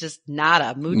bioavailability is just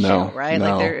nada, mucho, right?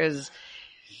 No. Like there is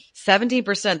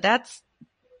 17%. That's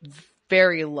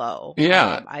very low.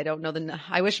 Yeah. I don't know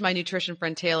I wish my nutrition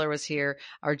friend Taylor was here,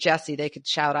 or Jesse. They could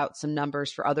shout out some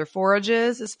numbers for other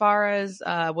forages as far as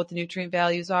what the nutrient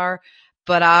values are.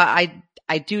 But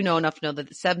I do know enough to know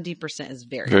that 70% is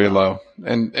very low.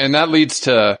 And that leads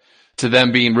to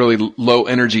them being really low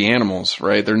energy animals,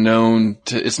 right? They're known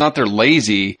to, it's not they're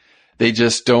lazy. They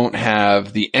just don't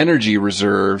have the energy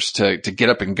reserves to get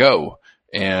up and go.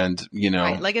 And,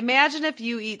 right. Like imagine if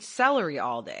you eat celery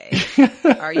all day.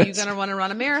 Are you going to want to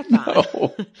run a marathon?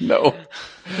 No.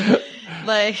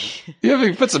 Like, you have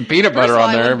to put some peanut butter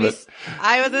on there, but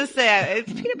I was going to say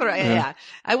it's peanut butter. Yeah.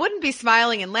 I wouldn't be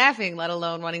smiling and laughing, let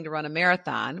alone wanting to run a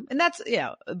marathon. And that's,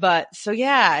 but so,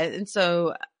 yeah. And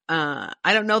so, I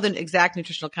don't know the exact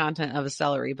nutritional content of a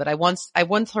celery, but I once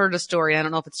heard a story. I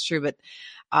don't know if it's true, but,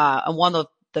 on one of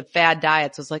the fad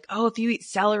diets was like, oh, if you eat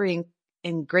celery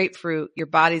and grapefruit, your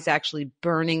body's actually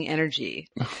burning energy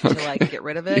to like get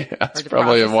rid of it. Yeah, it's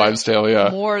probably a wives' tale. Yeah.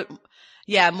 More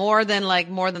than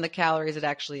the calories it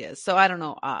actually is. So I don't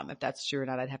know, if that's true or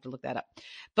not. I'd have to look that up,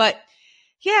 but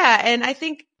yeah. And I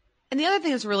think, and the other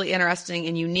thing that's really interesting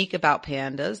and unique about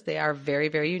pandas, they are very,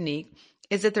 very unique,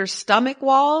 is that their stomach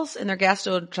walls and their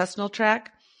gastrointestinal tract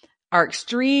are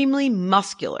extremely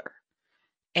muscular.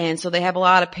 And so they have a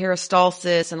lot of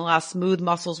peristalsis and a lot of smooth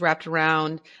muscles wrapped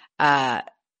around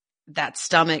that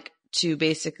stomach to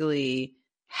basically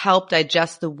help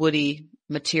digest the woody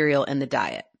material in the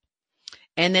diet.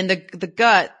 And then the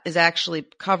gut is actually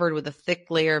covered with a thick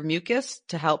layer of mucus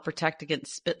to help protect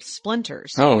against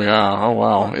splinters. Oh yeah. Oh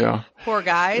wow. Yeah. Poor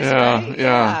guys. Yeah. Right?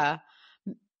 Yeah.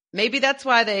 Maybe that's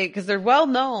why because they're well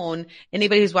known.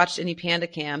 Anybody who's watched any panda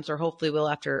cams, or hopefully will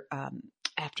after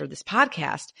this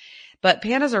podcast, but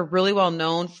pandas are really well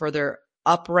known for their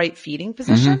upright feeding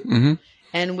position. Mm-hmm.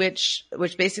 And which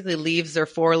basically leaves their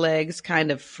forelegs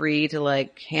kind of free to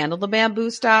like handle the bamboo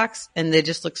stalks, and they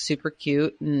just look super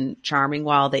cute and charming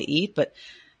while they eat. But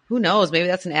who knows? Maybe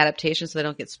that's an adaptation so they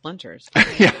don't get splinters.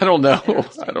 Yeah, I don't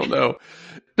know.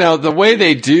 Now, the way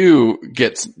they do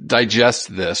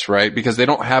digest this, right? Because they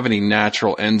don't have any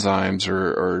natural enzymes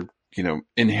or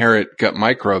inherent gut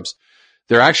microbes.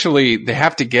 They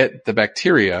have to get the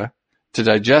bacteria to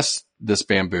digest this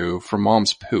bamboo from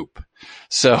mom's poop.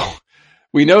 So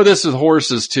we know this with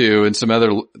horses too, and some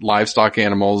other livestock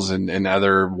animals and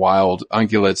other wild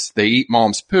ungulates. They eat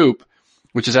mom's poop,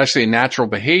 which is actually a natural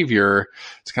behavior.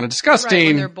 It's kind of disgusting. Right,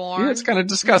 when they're born. Yeah, it's kind of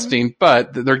disgusting,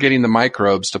 but they're getting the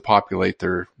microbes to populate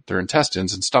their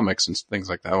intestines and stomachs and things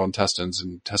like that. Well, intestines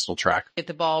and intestinal tract. Get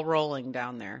the ball rolling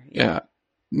down there. Yeah.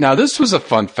 Now, this was a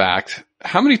fun fact.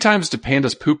 How many times do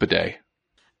pandas poop a day?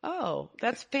 Oh,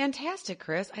 that's fantastic,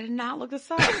 Chris. I did not look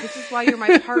this up. This is why you're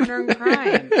my partner in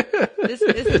crime. This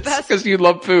is the best. Because you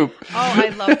love poop. Oh, I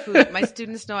love poop. My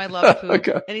students know I love poop.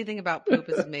 Okay. Anything about poop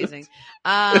is amazing.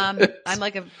 I'm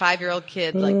like a 5-year-old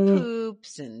kid, like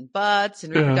poops and butts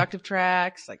and reproductive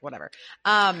tracts, like whatever.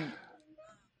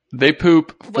 They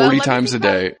poop 40 times a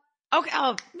day. Okay.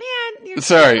 Oh man, you're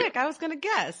sorry. quick. I was going to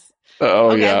guess.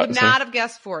 Oh okay, yeah. I would not have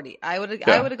guessed 40. I would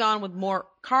have gone with more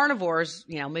carnivores,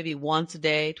 maybe once a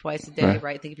day, twice a day,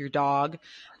 right? Think of your dog.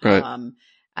 Right.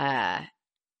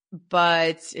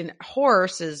 But in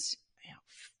horse is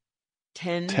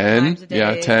 10 10 times a day.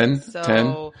 Yeah, 10. So 10.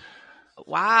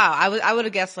 wow. I would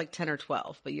have guessed like 10 or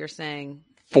 12, but you're saying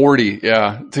 40,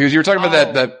 yeah. Because you were talking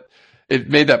about that it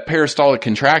made that peristaltic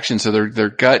contraction, so their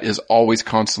gut is always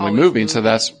constantly moving. So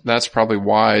that's probably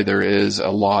why there is a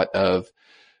lot of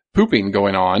pooping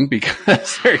going on,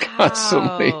 because they're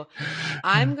constantly.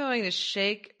 I'm going to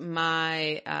shake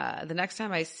my the next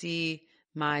time I see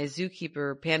my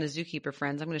panda zookeeper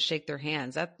friends, I'm going to shake their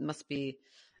hands. That must be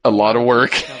a lot of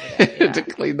work to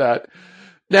clean that.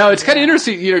 Now it's kind of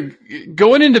interesting,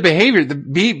 going into behavior,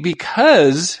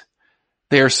 because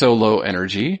they are so low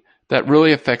energy, that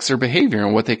really affects their behavior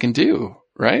and what they can do,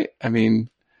 right? I mean,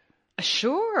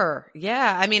 sure.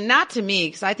 Yeah. I mean, not to me,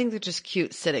 because I think they're just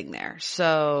cute sitting there.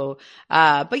 So,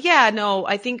 but yeah, no,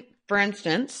 I think, for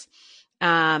instance,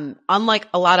 unlike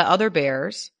a lot of other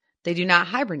bears, they do not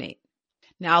hibernate.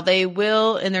 Now, they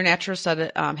will, in their natural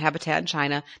habitat in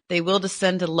China, they will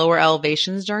descend to lower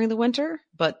elevations during the winter,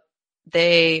 but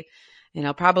they,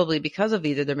 probably because of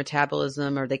either their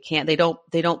metabolism or they don't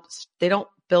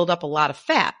build up a lot of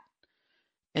fat,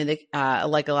 and they,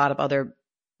 like a lot of other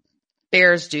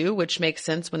bears do, which makes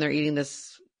sense when they're eating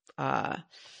this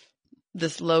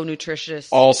low nutritious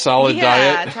all salad diet.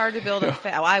 Yeah, it's hard to build up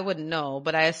fat. Well, I wouldn't know,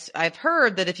 but I've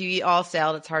heard that if you eat all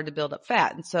salad, it's hard to build up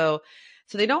fat, and so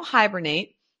So they don't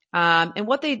hibernate.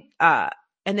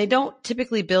 And they don't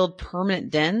typically build permanent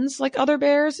dens like other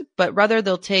bears, but rather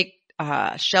they'll take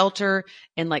shelter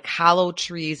in like hollow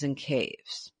trees and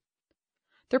caves.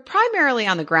 They're primarily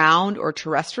on the ground or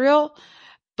terrestrial,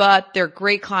 but they're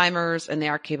great climbers and they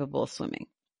are capable of swimming.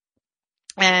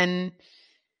 And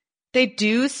they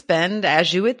do spend,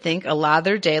 as you would think, a lot of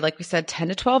their day, like we said, 10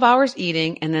 to 12 hours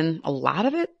eating, and then a lot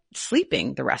of it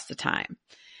sleeping the rest of the time.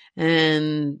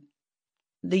 And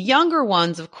the younger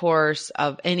ones, of course,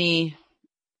 of any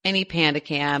panda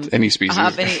cam, any species,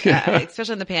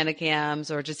 especially in the panda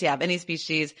cams or just, of any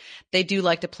species, they do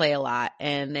like to play a lot,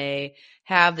 and they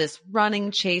have this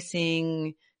running,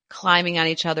 chasing, climbing on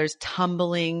each other's,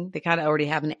 tumbling. They kind of already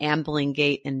have an ambling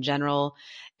gait in general.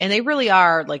 And they really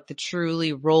are like the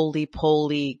truly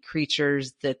roly-poly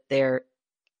creatures that they're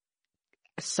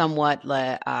somewhat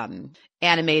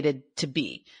animated to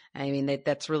be. I mean,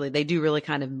 they do really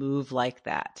kind of move like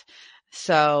that.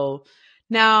 So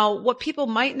now what people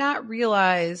might not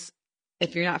realize,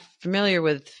 if you're not familiar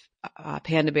with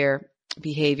panda bear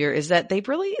behavior, is that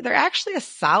they're actually a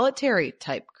solitary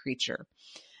type creature.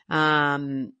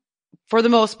 For the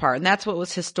most part. And that's what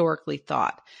was historically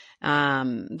thought.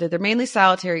 That they're mainly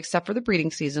solitary except for the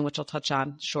breeding season, which I'll touch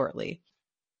on shortly.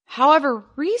 However,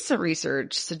 recent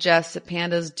research suggests that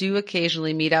pandas do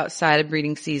occasionally meet outside of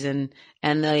breeding season,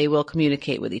 and they will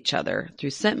communicate with each other through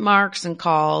scent marks and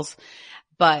calls.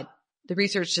 But the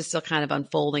research is still kind of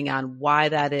unfolding on why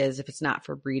that is, if it's not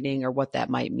for breeding, or what that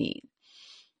might mean.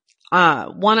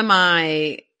 One of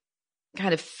my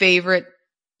kind of favorite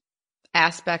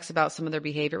aspects about some of their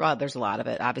behavior, well, there's a lot of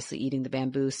it. Obviously, eating the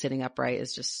bamboo, sitting upright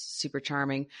is just super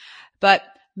charming. But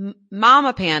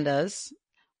mama pandas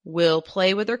will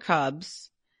play with their cubs,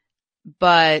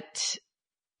 but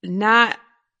not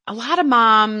a lot of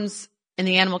moms in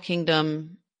the animal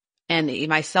kingdom, and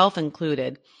myself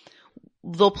included,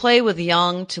 they'll play with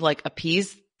young to like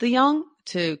appease the young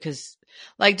cause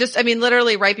like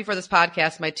literally right before this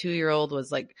podcast, my 2-year-old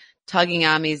was like tugging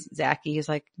on me, Zachy. He's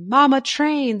like, mama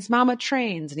trains.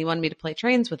 And he wanted me to play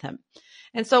trains with him.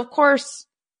 And so of course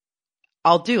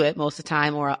I'll do it most of the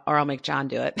time, or I'll make John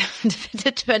do it,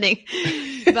 depending.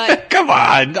 But come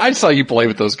on, I saw you play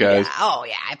with those guys.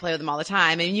 Yeah, I play with them all the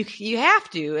time, and you have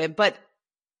to. But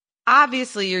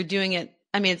obviously, you're doing it.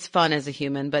 I mean, it's fun as a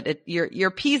human, but you're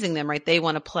appeasing them, right? They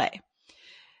want to play,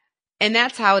 and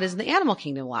that's how it is in the animal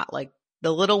kingdom a lot. Like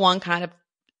the little one kind of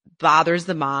bothers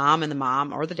the mom, and the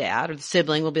mom or the dad or the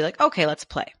sibling will be like, "Okay, let's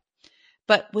play."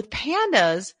 But with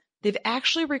pandas, they've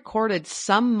actually recorded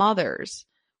some mothers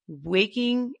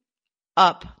waking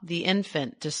up the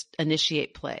infant to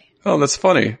initiate play. Oh, that's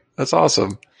funny. That's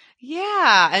awesome.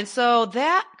 Yeah. And so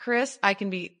that, Chris, I can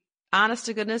be honest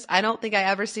to goodness, I don't think I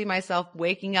ever see myself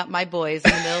waking up my boys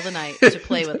in the middle of the night to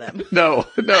play with them. No.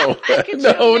 No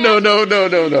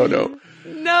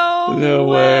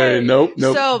way. Nope.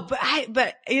 So, but I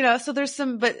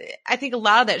think a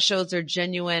lot of that shows their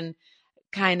genuine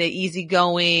kind of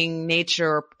easygoing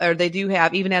nature, or they do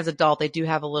have, even as adult, they do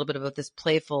have a little bit of this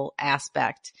playful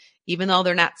aspect, even though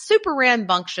they're not super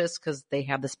rambunctious because they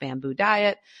have this bamboo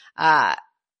diet.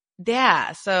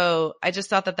 So I just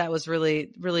thought that was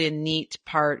really, really a neat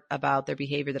part about their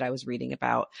behavior that I was reading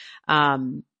about.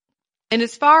 And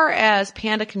as far as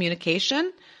panda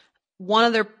communication, one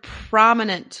of their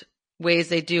prominent ways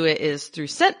they do it is through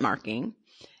scent marking.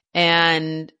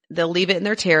 And they'll leave it in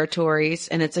their territories,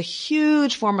 and it's a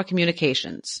huge form of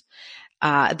communications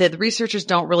that the researchers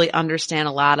don't really understand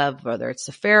a lot of, whether it's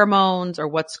the pheromones or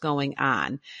what's going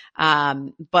on.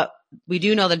 But we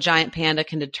do know the giant panda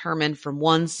can determine from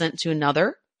one scent to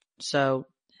another. So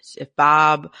if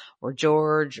Bob or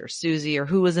George or Susie or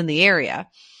who was in the area,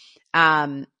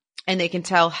 and they can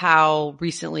tell how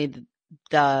recently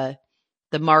the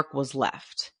mark was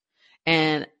left.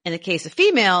 And in the case of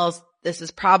females, this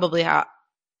is probably how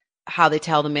they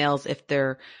tell the males if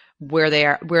they're where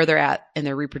they're at in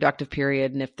their reproductive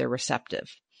period and if they're receptive.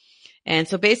 And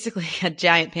so basically a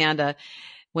giant panda,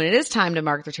 when it is time to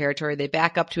mark their territory, they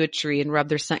back up to a tree and rub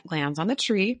their scent glands on the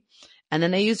tree. And then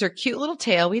they use their cute little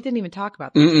tail. We didn't even talk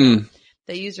about that.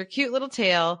 They use their cute little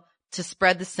tail to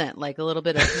spread the scent, like a little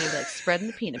bit of maybe like spreading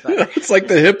the peanut butter. It's like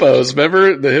the hippos.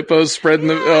 Remember the hippos spreading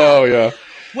oh yeah.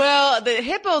 Well, the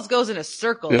hippos goes in a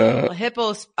circle. Yeah. A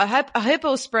hippo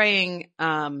spraying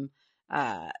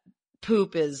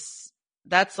poop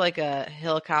that's like a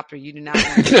helicopter you do not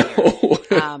want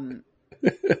to be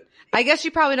near. I guess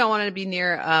you probably don't want to be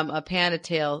near a panda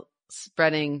tail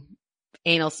spreading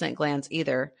anal scent glands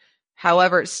either.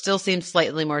 However, it still seems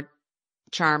slightly more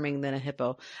charming than a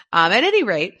hippo. At any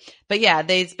rate, but yeah,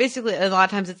 they basically, a lot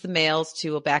of times it's the males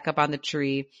too, will back up on the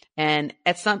tree. And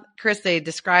Chris, they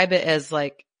describe it as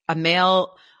like a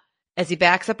male, as he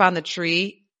backs up on the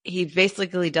tree, he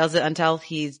basically does it until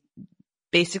he's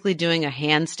basically doing a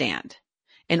handstand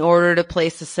in order to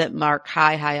place the scent mark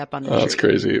high up on the tree. That's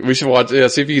crazy. We should watch. Yeah,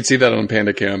 see if you can see that on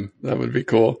Panda Cam. That would be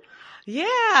cool.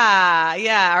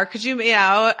 Yeah. Or could you,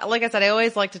 like I said, I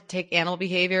always like to take animal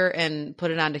behavior and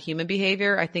put it onto human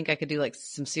behavior. I think I could do like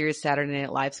some serious Saturday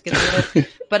Night Live skits with it.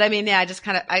 But I mean, yeah, I just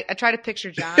kind of, I try to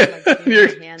picture John. Like,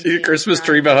 your Christmas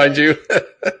tree behind you.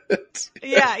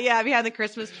 yeah, behind the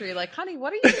Christmas tree. Like, honey,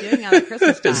 what are you doing on the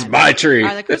Christmas time? It's my tree.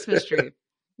 On the Christmas tree.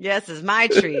 Yes, it's my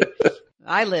tree.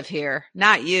 I live here,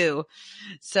 not you.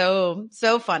 So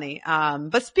funny.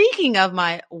 But speaking of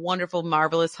my wonderful,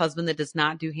 marvelous husband that does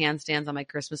not do handstands on my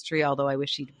Christmas tree, although I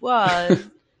wish he was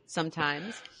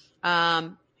sometimes. Let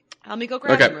me go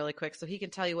grab him really quick so he can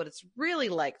tell you what it's really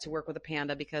like to work with a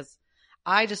panda, because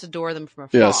I just adore them from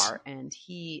afar, and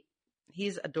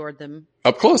he's adored them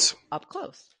up close.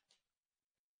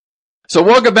 So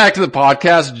welcome back to the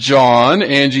podcast, John,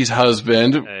 Angie's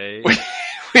husband. Hey.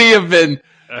 We have been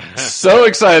so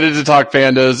excited to talk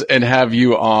pandas and have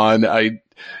you on.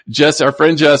 Our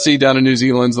friend Jesse down in New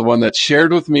Zealand is the one that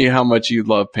shared with me how much you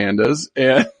love pandas.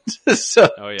 And so,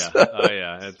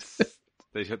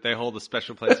 they hold a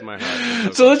special place in my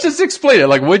heart. So let's just explain it.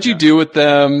 Like, what'd you do with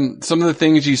them? Some of the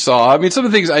things you saw. I mean, some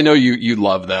of the things I know you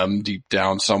love them deep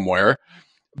down somewhere,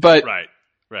 but right.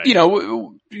 You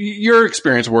know, your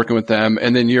experience working with them,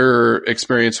 and then your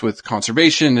experience with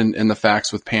conservation and the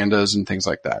facts with pandas and things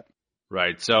like that.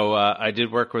 Right. So I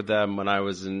did work with them when I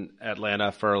was in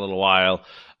Atlanta for a little while.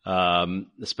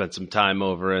 Spent some time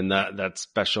over in that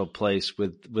special place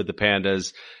with the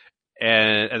pandas.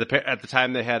 And at the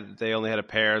time they only had a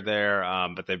pair there,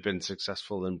 but they've been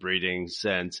successful in breeding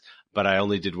since. But I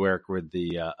only did work with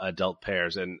the adult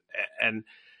pairs, and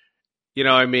you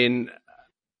know, I mean.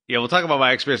 Yeah, we'll talk about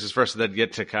my experiences first and then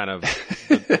get to kind of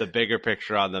the bigger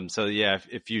picture on them. So yeah,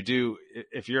 if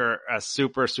you're a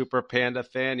super, super panda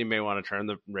fan, you may want to turn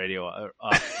the radio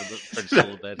off for just a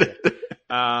little bit.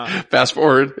 Fast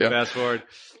forward. Yeah. Fast forward.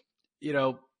 You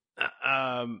know,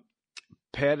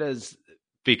 pandas,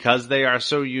 because they are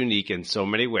so unique in so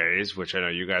many ways, which I know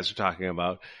you guys are talking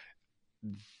about,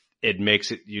 it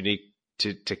makes it unique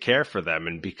to care for them.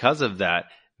 And because of that,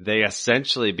 they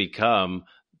essentially become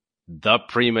the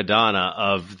prima donna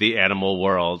of the animal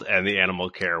world and the animal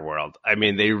care world. I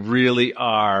mean, they really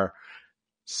are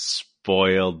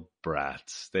spoiled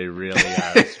brats. They really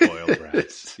are spoiled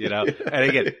brats, you know? And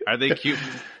again, are they cute,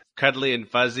 cuddly, and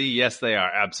fuzzy? Yes, they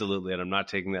are. Absolutely. And I'm not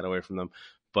taking that away from them,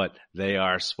 but they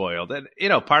are spoiled. And, you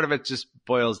know, part of it just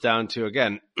boils down to,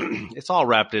 again, it's all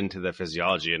wrapped into the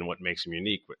physiology and what makes them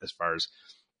unique as far as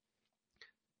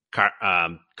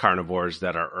carnivores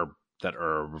that are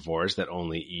herbivores that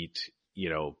only eat,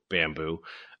 you know, bamboo.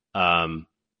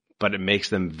 But it makes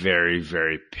them very,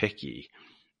 very picky.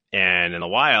 And in the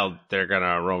wild, they're going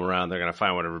to roam around. They're going to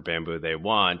find whatever bamboo they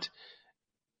want.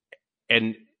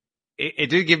 And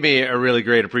it did give me a really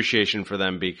great appreciation for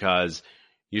them, because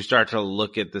you start to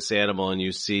look at this animal and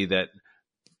you see that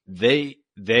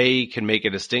they can make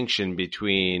a distinction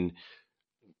between,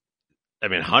 I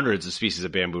mean, hundreds of species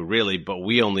of bamboo, really, but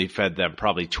we only fed them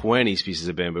probably 20 species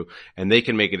of bamboo, and they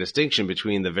can make a distinction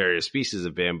between the various species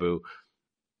of bamboo,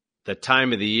 the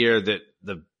time of the year that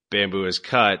the bamboo is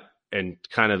cut, and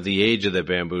kind of the age of the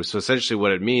bamboo. So essentially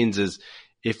what it means is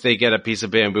if they get a piece of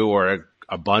bamboo or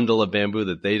a bundle of bamboo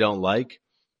that they don't like,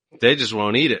 they just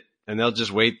won't eat it, and they'll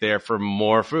just wait there for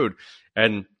more food.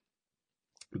 And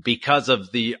because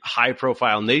of the high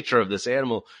profile nature of this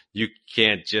animal, you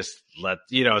can't just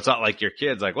it's not like your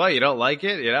kids, like, well, you don't like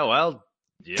it, well,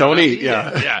 don't eat.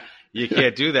 Yeah. Yeah. You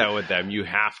can't do that with them. You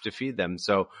have to feed them.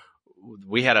 So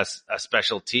we had a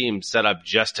special team set up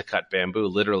just to cut bamboo,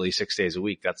 literally 6 days a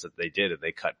week. That's what they did. And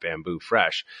they cut bamboo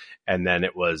fresh. And then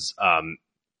it was,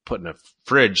 put in a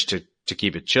fridge to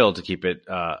keep it chilled, to keep it,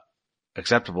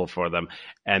 acceptable for them.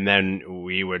 And then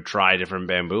we would try different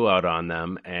bamboo out on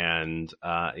them. And,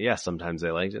 sometimes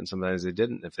they liked it and sometimes they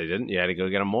didn't. If they didn't, you had to go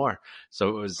get them more. So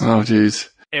it was,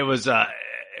 it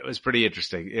was pretty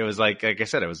interesting. It was like I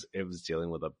said, it was dealing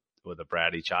with a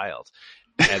bratty child.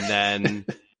 And then,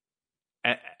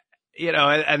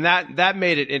 and that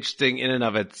made it interesting in and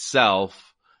of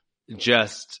itself.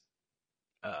 Just,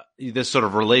 this sort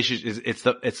of relationship,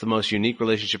 it's the most unique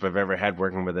relationship I've ever had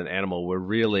working with an animal. We're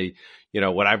really,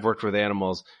 when I've worked with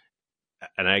animals,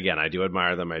 and again, I do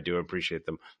admire them, I do appreciate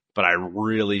them, but I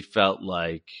really felt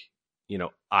like,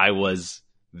 I was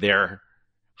their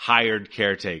hired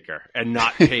caretaker and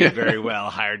not paid very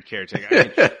well hired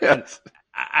caretaker.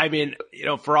 I mean,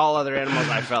 for all other animals,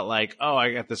 I felt like, oh,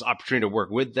 I got this opportunity to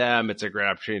work with them. It's a great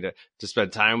opportunity to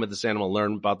spend time with this animal,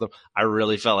 learn about them. I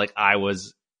really felt like I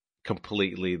was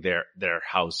completely their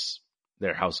house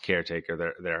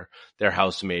caretaker, their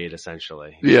housemaid,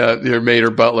 essentially. Yeah, your maid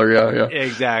or butler. Yeah.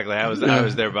 Exactly. I was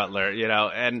their butler,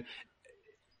 and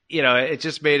it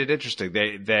just made it interesting.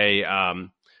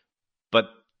 But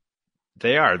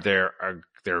they're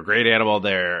a great animal.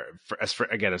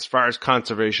 As far as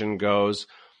conservation goes,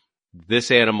 this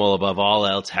animal above all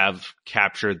else have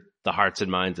captured the hearts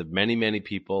and minds of many, many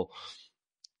people.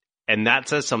 And that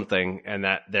says something, and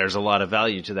that there's a lot of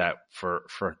value to that for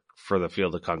the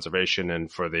field of conservation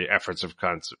and for the efforts of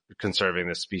conserving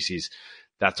the species.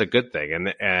 That's a good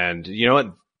thing. And you know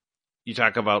what? You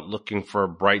talk about looking for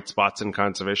bright spots in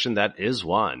conservation. That is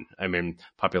one. I mean,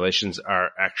 populations are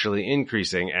actually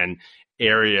increasing, and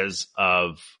areas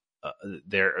of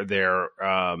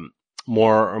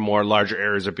more and more larger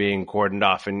areas are being cordoned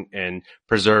off and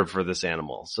preserved for this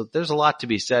animal. So there's a lot to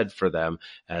be said for them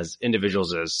as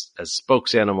individuals, as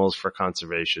spokes animals for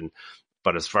conservation.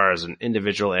 But as far as an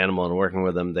individual animal and working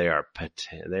with them, they are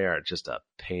just a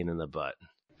pain in the butt.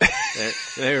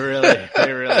 They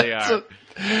really are. So,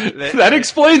 that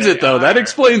explains it, though. That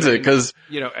explains it, because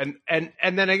and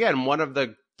then again, one of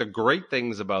the great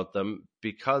things about them,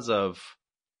 because of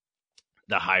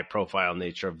the high profile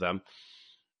nature of them,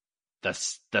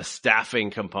 the staffing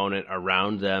component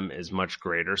around them is much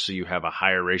greater. So you have a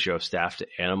higher ratio of staff to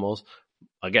animals.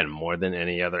 Again, more than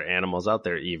any other animals out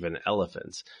there, even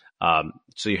elephants.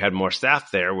 So you had more staff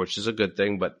there, which is a good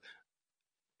thing, but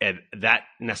that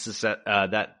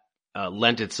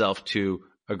lent itself to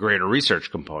a greater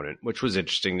research component, which was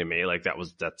interesting to me. Like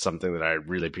that's something that I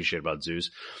really appreciate about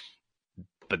zoos.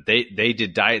 But they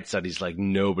did diet studies like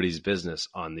nobody's business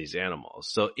on these animals.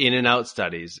 So in and out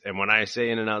studies, and when I say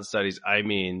in and out studies, I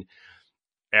mean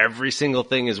every single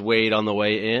thing is weighed on the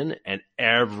way in, and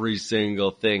every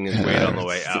single thing is weighed on the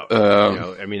way out.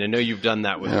 I mean, I know you've done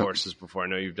that with horses before. I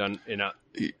know you've done,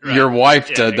 Your wife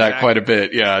did that quite a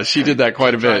bit. Yeah, she did that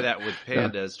quite a bit. Try that with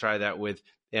pandas. Try that with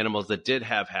animals that did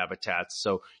have habitats.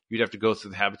 So you'd have to go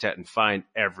through the habitat and find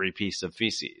every piece of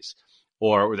feces.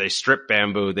 Or where they strip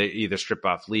bamboo, they either strip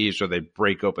off leaves or they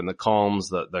break open the culms,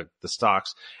 the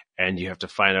stalks, and you have to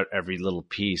find out every little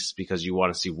piece because you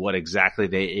want to see what exactly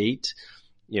they ate,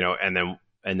 and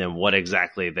then what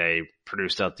exactly they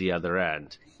produced out the other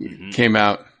end. Came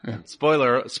out. Yeah.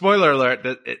 Spoiler alert,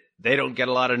 they don't get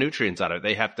a lot of nutrients out of it.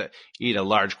 They have to eat a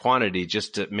large quantity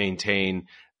just to maintain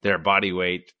their body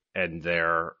weight and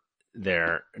their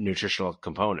nutritional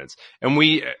components.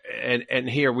 And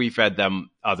here we fed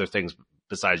them other things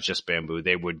besides just bamboo.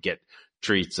 They would get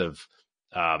treats of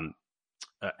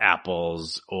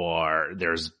apples, or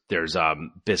there's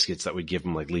biscuits that we give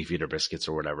them, like leaf eater biscuits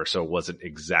or whatever. So it wasn't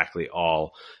exactly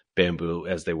all bamboo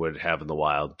as they would have in the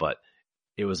wild, but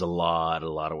it was a lot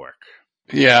of work.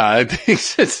 Yeah, I think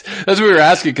that's what we were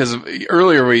asking, because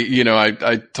earlier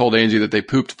I told Angie that they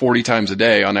pooped 40 times a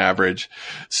day on average.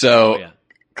 So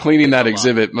cleaning that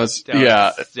exhibit must,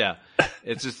 yeah.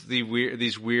 It's just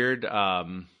these weird,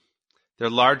 they're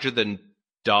larger than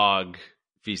dog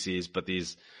feces, but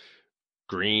these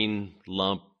green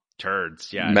lump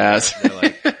turds. Yeah. Mass. They're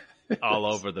like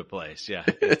all over the place. Yeah.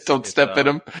 Don't step in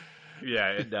them.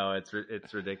 Yeah. No, it's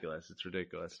ridiculous. It's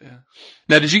ridiculous. Yeah.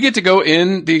 Now, did you get to go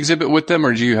in the exhibit with them,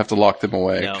 or do you have to lock them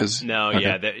away? No.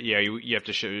 Okay. You have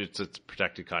to ship. It's a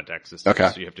protected contact system. Okay.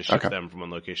 So you have to ship them from one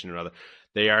location to another.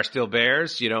 They are still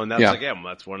bears, and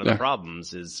that's one of the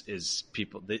problems is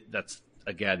people. That's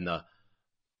again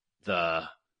the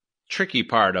tricky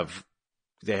part of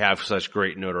they have such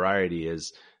great notoriety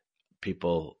is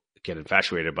people get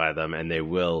infatuated by them, and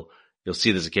you'll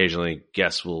see this occasionally.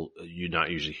 Guests you not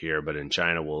usually hear, but in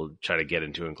China will try to get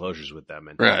into enclosures with them,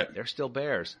 and they're still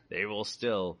bears. They will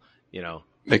still,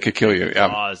 they could kill you.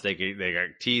 Claws, they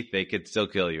got teeth. They could still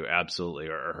kill you, absolutely,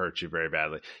 or hurt you very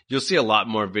badly. You'll see a lot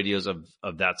more videos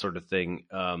of that sort of thing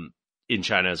in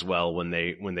China as well. When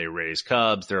they raise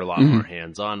cubs, they're a lot more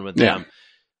hands on with them.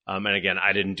 And again,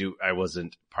 I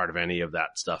wasn't part of any of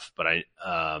that stuff, but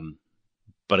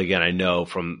again, I know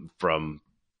from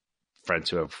friends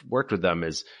who have worked with them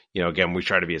is, again, we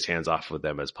try to be as hands off with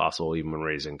them as possible, even when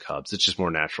raising cubs. It's just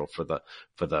more natural for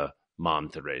the mom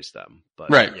to raise them. But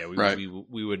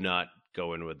we would not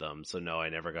go in with them. So no, I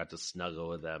never got to snuggle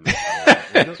with them.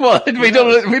 Well, we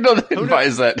don't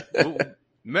advise that.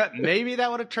 Maybe that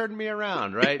would have turned me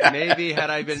around, right? Maybe had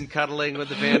I been cuddling with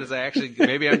the pandas,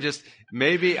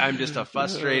 maybe I'm just a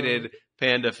frustrated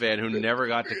panda fan who never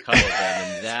got to cuddle them,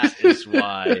 and that is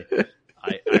why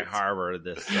I harbor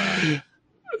this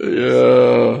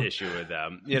Yeah. issue with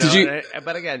them. You know,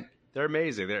 but again, they're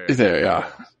amazing.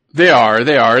 They are,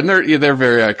 and they're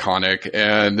very iconic,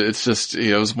 and it's just,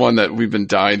 it was one that we've been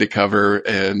dying to cover.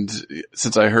 And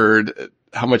since I heard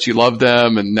how much you love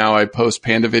them, and now I post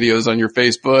panda videos on your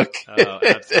Facebook. Oh,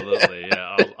 absolutely.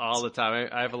 Yeah. All the time.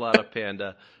 I have a lot of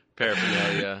panda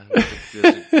paraphernalia.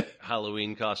 There's a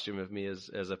Halloween costume of me as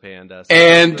a panda. So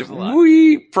and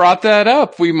we brought that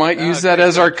up. We might use that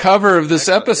as our cover of this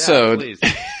episode. Yeah,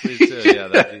 please do. Yeah,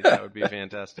 that would be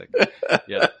fantastic.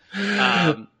 Yeah.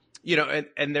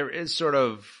 And there is sort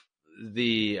of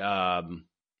the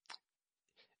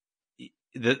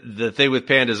thing with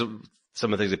pandas,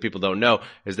 some of the things that people don't know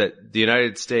is that the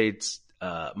United States,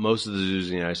 most of the zoos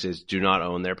in the United States do not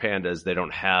own their pandas. They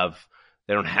don't have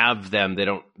them. They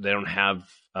don't have,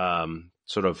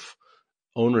 sort of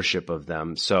ownership of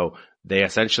them. So they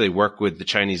essentially work with the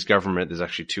Chinese government. There's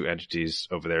actually two entities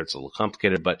over there. It's a little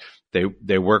complicated, but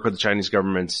they work with the Chinese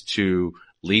governments to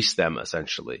lease them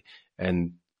essentially.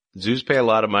 And zoos pay a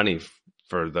lot of money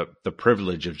for the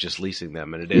privilege of just leasing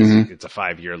them. And it's a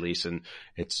 5-year lease, and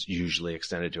it's usually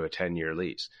extended to a 10-year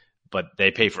lease, but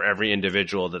they pay for every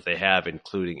individual that they have,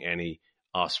 including any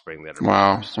offspring that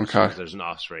are produced. Okay. So if there's an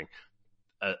offspring,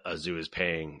 a zoo is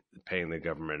paying the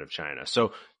government of China.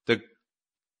 So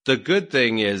the good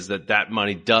thing is that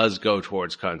money does go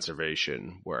towards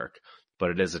conservation work, but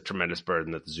it is a tremendous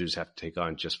burden that the zoos have to take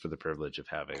on just for the privilege of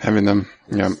having them.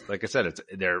 Yeah. Like I said,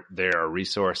 they're a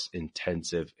resource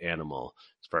intensive animal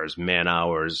as far as man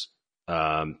hours,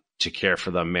 to care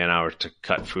for them, man hours to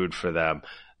cut food for them.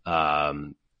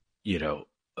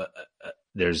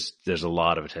 There's a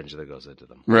lot of attention that goes into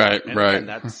them. Right. And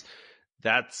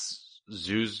that's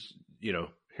zoos.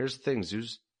 Here's the thing.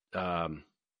 Zoos,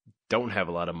 don't have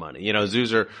a lot of money.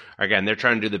 Zoos are, again, they're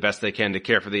trying to do the best they can to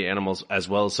care for the animals as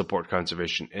well as support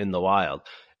conservation in the wild.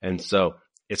 And so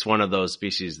it's one of those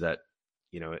species that,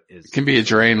 it can be a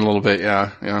drain a little bit.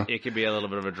 Yeah. Yeah. It can be a little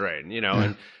bit of a drain,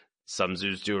 and some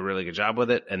zoos do a really good job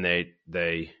with it, and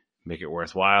they make it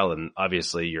worthwhile. And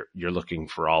obviously you're looking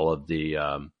for all of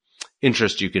the,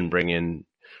 interest you can bring in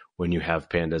when you have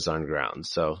pandas on ground.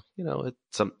 So,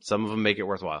 some of them make it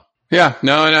worthwhile. Yeah,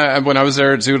 no, and when I was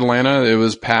there at Zoo Atlanta, it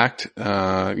was packed.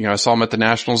 I saw them at the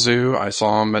National Zoo. I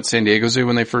saw them at San Diego Zoo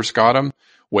when they first got them,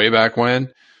 way back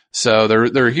when. So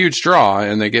they're a huge draw,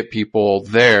 and they get people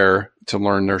there to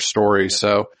learn their story.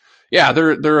 So yeah,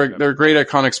 they're a great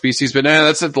iconic species. But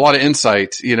that's a lot of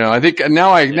insight. I think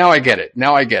now I get it.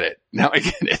 Now I get it.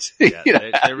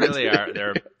 Yeah, they really are.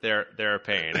 They're a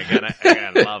pain. Again,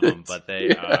 I love them, but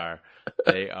they are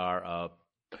a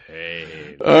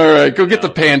pain. All right, go get the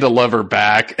panda lover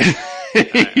back.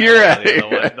 You're out here.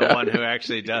 The one who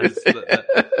actually does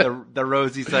the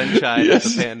rosy sunshine of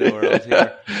the panda world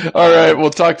here. All right, we'll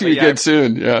talk to you again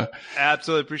soon. Yeah,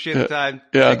 absolutely appreciate the time.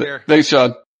 Yeah, Take care. Thanks,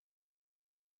 Sean.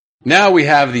 Now we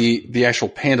have the actual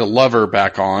panda lover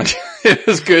back on. It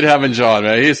was good having John,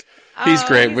 man. He's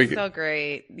great. He's so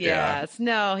great. Yes. Yeah.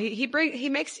 No, he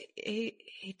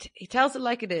tells it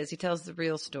like it is. He tells the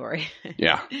real story.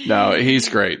 Yeah. No, he's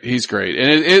great. He's great. And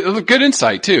it good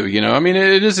insight too,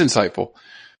 it is insightful.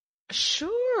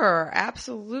 Sure.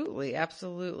 Absolutely.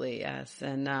 Absolutely. Yes.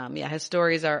 And, his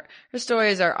stories are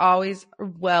always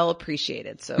well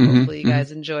appreciated. So hopefully you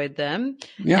guys enjoyed them.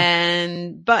 Yeah.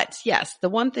 But yes, the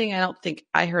one thing I don't think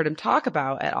I heard him talk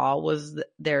about at all was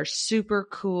their super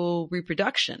cool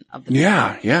reproduction of the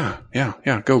Yeah.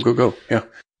 Go. Yeah.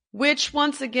 Which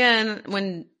once again,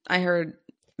 when I heard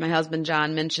my husband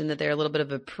John mention that they're a little bit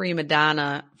of a prima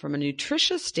donna from a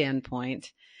nutritious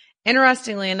standpoint,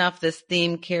 interestingly enough, this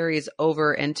theme carries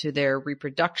over into their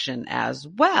reproduction as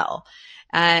well.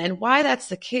 And why that's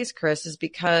the case, Chris, is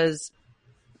because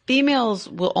females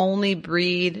will only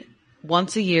breed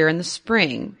once a year in the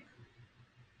spring,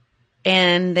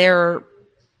 and their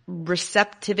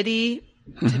receptivity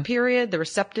period, the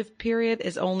receptive period,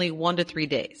 is only 1 to 3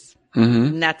 days.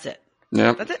 And that's it.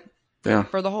 Yeah. That's it. Yeah.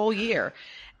 For the whole year.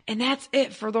 And that's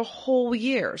it for the whole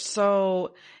year.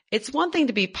 So it's one thing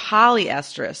to be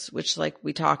polyestrous, which like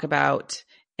we talk about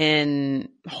in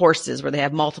horses where they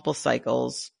have multiple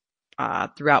cycles,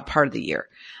 throughout part of the year.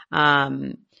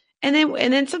 And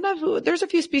then sometimes there's a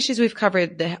few species we've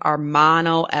covered that are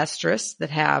monoestrous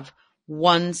that have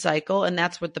one cycle, and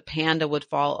that's what the panda would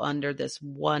fall under, this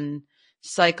one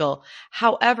cycle.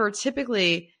 However,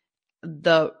 typically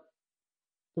the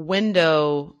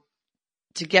window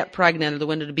to get pregnant, or the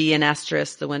window to be in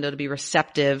estrus, the window to be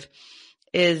receptive,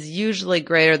 is usually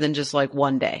greater than just like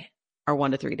 1 day or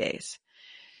 1 to 3 days.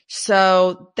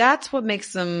 So that's what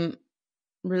makes them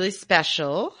really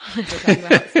special, if we're talking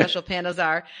about how special pandas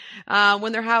are,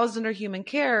 when they're housed under human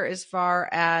care, as far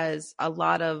as a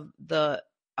lot of the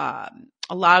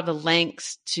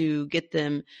lengths to get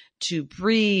them to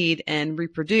breed and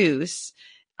reproduce,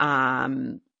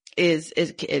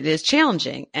 is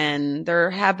challenging. And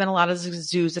there have been a lot of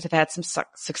zoos that have had some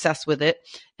success with it.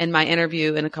 In my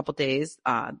interview in a couple days,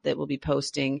 that we'll be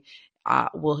posting,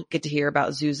 we'll get to hear about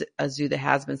a zoo that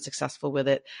has been successful with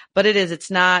it. But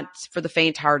it's not for the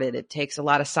faint-hearted. It takes a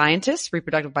lot of scientists,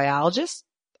 reproductive biologists.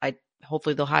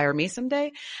 Hopefully they'll hire me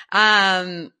someday.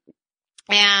 And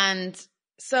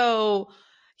so,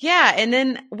 yeah. And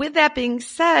then with that being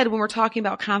said, when we're talking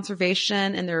about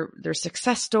conservation and their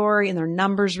success story and their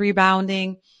numbers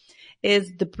rebounding,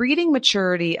 is the breeding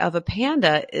maturity of a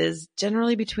panda is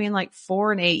generally between like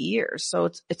 4 and 8 years. So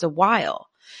it's a while.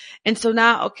 And so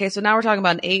now we're talking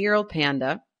about an 8-year-old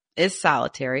panda is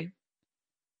solitary,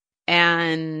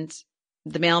 and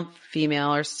the male and female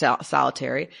are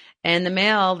solitary, and the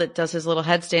male that does his little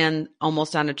headstand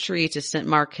almost on a tree to scent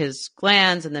mark his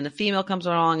glands, and then a female comes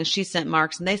along and she scent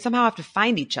marks, and they somehow have to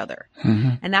find each other. Mm-hmm.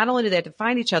 And not only do they have to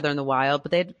find each other in the wild,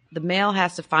 but the male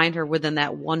has to find her within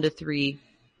that 1 to 3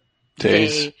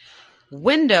 day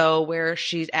window where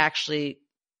she actually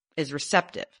is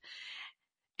receptive.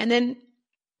 And then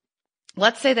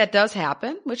let's say that does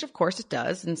happen, which of course it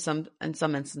does in some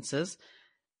instances.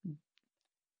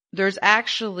 There's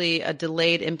actually a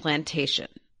delayed implantation,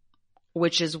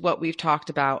 which is what we've talked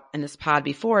about in this pod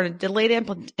before. And a delayed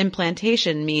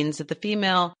implantation means that the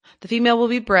female will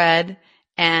be bred,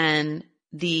 and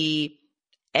the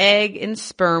egg and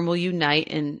sperm will unite,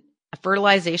 and a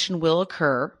fertilization will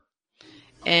occur,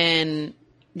 and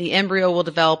the embryo will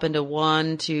develop into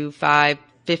 1, 2, 5,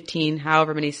 15,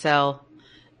 however many cell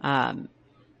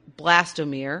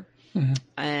blastomere. Mm-hmm.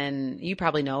 And you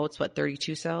probably know it's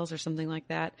 32 cells or something like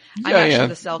that. Yeah, I'm not sure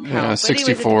the cell count. Yeah,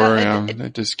 64. They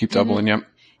just keep doubling. Yep.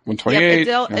 128.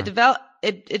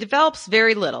 It develops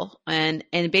very little and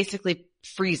basically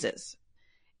freezes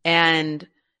and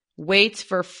waits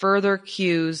for further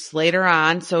cues later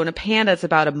on. So in a panda, it's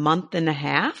about a month and a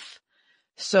half.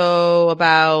 So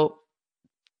about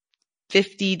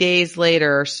 50 days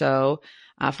later or so,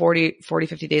 40,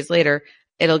 50 days later,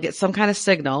 it'll get some kind of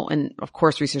signal. And of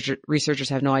course, researchers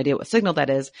have no idea what signal that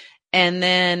is. And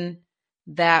then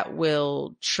that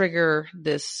will trigger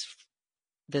this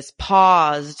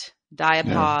diapaused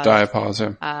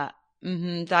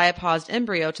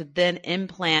embryo to then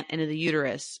implant into the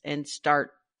uterus and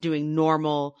start doing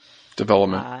normal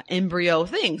development, embryo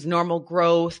things, normal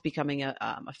growth, becoming a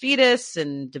fetus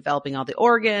and developing all the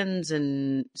organs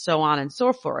and so on and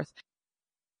so forth.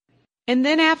 And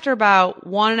then after about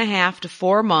 1.5 to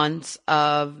 4 months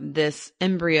of this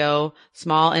embryo,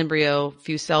 small embryo,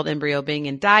 few-celled embryo being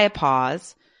in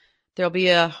diapause,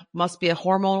 must be a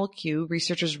hormonal cue.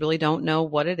 Researchers really don't know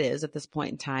what it is at this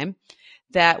point in time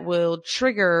that will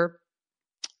trigger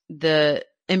the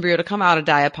embryo to come out of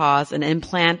diapause and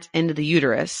implant into the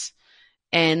uterus.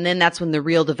 And then that's when the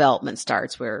real development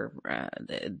starts, where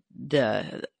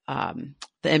the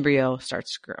embryo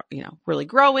starts, really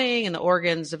growing, and the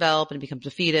organs develop and it becomes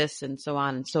a fetus, and so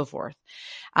on and so forth.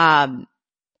 And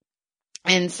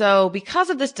so, because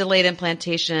of this delayed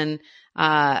implantation,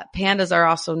 pandas are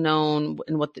also known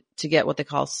to get what they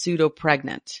call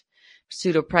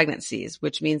pseudopregnancies,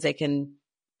 which means they can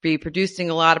be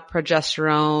producing a lot of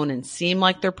progesterone and seem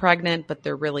like they're pregnant, but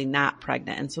they're really not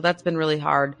pregnant. And so that's been really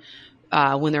hard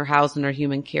when they're housed under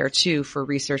human care too, for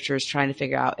researchers trying to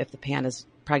figure out if the panda's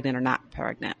pregnant or not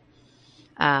pregnant.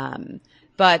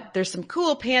 But there's some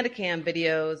cool panda cam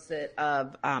videos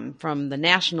from the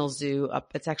National Zoo.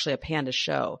 It's actually a panda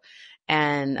show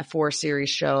and a 4-series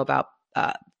show about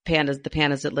the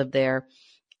pandas that live there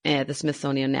at the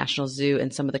Smithsonian National Zoo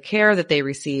and some of the care that they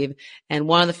receive. And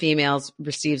one of the females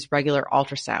receives regular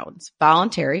ultrasounds,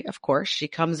 voluntary, of course. She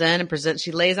comes in and presents,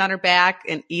 she lays on her back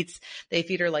and eats, they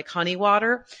feed her like honey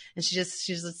water. And she's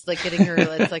just like getting her,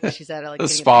 it's like she's at like a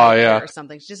spa, or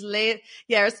something. She just a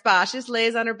spa. She just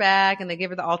lays on her back and they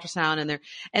give her the ultrasound,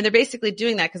 and they're basically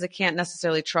doing that because they can't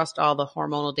necessarily trust all the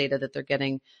hormonal data that they're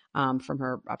getting, from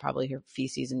her, probably her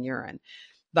feces and urine.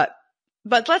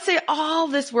 But let's say all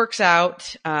this works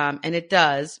out, and it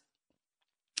does,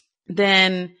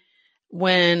 then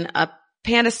when a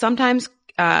panda sometimes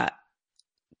can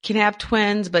have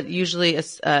twins, but usually a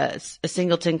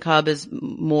singleton cub is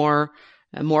more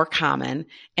common,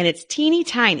 and it's teeny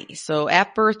tiny. So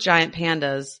at birth, giant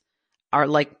pandas are,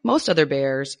 like most other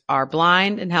bears, are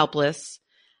blind and helpless.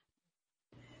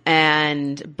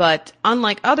 But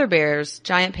unlike other bears,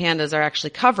 giant pandas are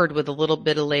actually covered with a little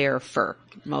bit of layer of fur.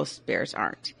 Most bears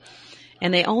aren't.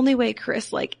 and they only weigh,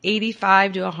 Chris, like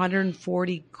 85 to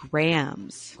 140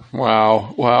 grams.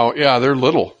 Wow. Wow. Yeah, they're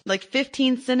little. Like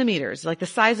 15 centimeters, like the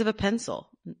size of a pencil.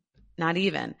 Not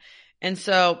even. And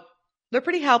so they're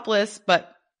pretty helpless,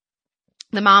 but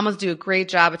the mamas do a great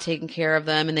job of taking care of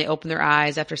them, and they open their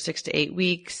eyes after 6 to 8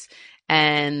 weeks.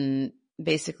 And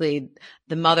basically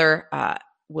the mother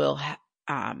will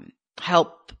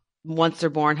help, once they're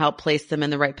born, help place them in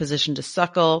the right position to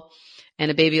suckle. And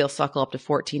a baby will suckle up to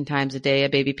 14 times a day, a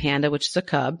baby panda, which is a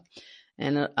cub.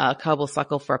 And a cub will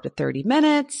suckle for up to 30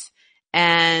 minutes.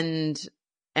 And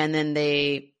then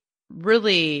they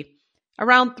really,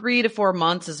 around 3 to 4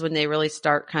 months is when they really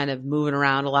start kind of moving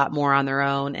around a lot more on their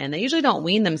own. And they usually don't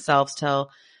wean themselves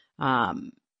till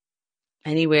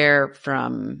anywhere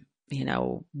from,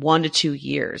 1 to 2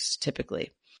 years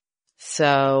typically.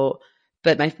 So,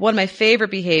 but one of my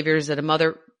favorite behaviors that a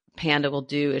mother panda will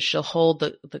do is she'll hold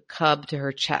the cub to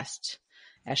her chest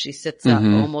as she sits up,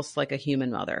 almost like a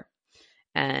human mother.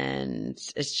 And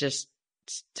it's just,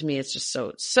 to me, it's just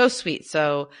so sweet.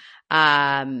 So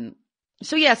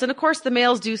yes, and of course the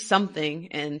males do something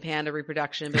in panda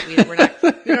reproduction, but we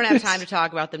don't have time to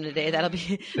talk about them today. That'll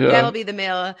be the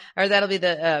male, or that'll be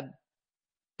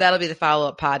the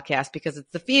follow-up podcast, because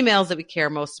it's the females that we care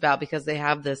most about, because they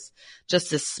have this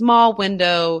small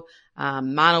window,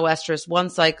 monoestrus, one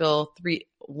cycle,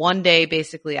 1 day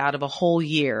basically out of a whole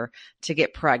year to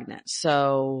get pregnant.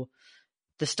 So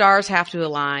the stars have to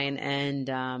align, and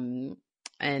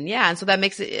so that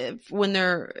makes it,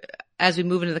 as we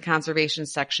move into the conservation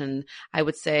section, I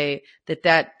would say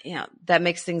that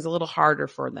makes things a little harder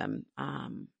for them.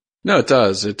 No, it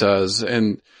does. It does.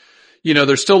 And,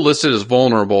 they're still listed as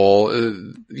vulnerable,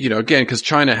 again, because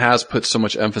China has put so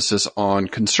much emphasis on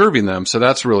conserving them. So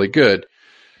that's really good.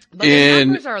 But the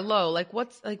numbers are low.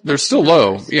 They're still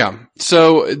low. Yeah.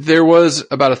 So there was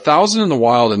about 1,000 in the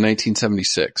wild in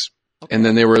 1976. Okay. And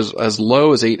then they were as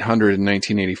low as 800 in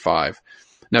 1985.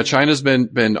 Now China's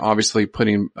been obviously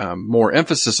putting more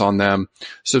emphasis on them.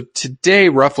 So today,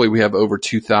 roughly, we have over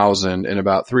 2,000 and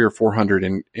about 300 or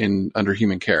 400 in under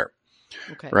human care.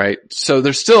 Okay. Right. So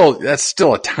that's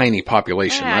still a tiny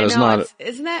population. Yeah, that is not.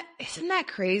 Isn't that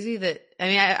crazy that,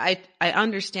 I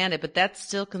understand it, but that's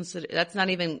still that's not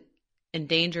even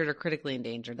endangered or critically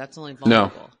endangered. That's only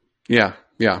vulnerable. No. Yeah.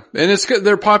 Yeah. And it's good.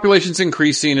 Their population's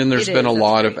increasing, and there's been a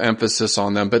lot of emphasis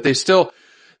on them, but they still,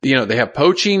 they have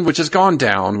poaching, which has gone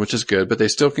down, which is good, but they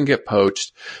still can get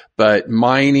poached. But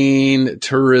mining,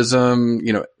 tourism,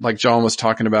 like John was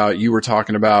talking about, you were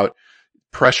talking about,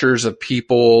 pressures of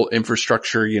people,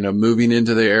 infrastructure, moving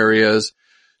into the areas.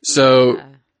 So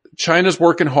China's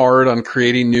working hard on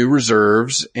creating new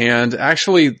reserves, and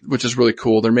actually, which is really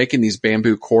cool, they're making these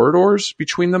bamboo corridors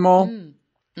between them all,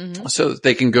 so that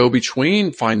they can go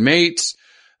between, find mates,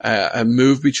 and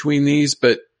move between these.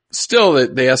 But still,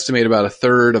 they estimate about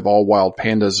 1/3 of all wild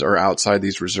pandas are outside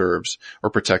these reserves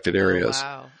or protected areas. Oh,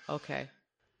 wow. Okay.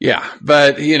 Yeah.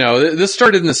 But, this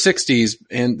started in the 60s,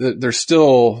 and there's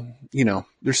still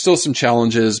some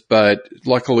challenges, but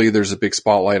luckily there's a big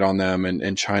spotlight on them,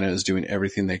 and China is doing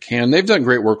everything they can. They've done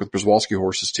great work with Przewalski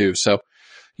horses too. So,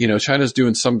 China's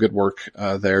doing some good work,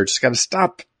 there. Just got to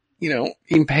stop,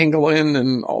 eating pangolin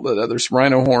and all that other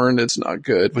rhino horn. It's not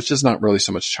good, which is not really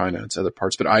so much China. It's other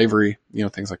parts, but ivory,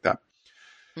 things like that.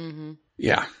 Mm-hmm.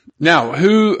 Yeah. Now,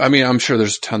 I'm sure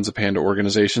there's tons of panda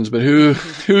organizations, but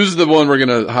who's the one we're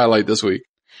going to highlight this week?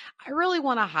 I really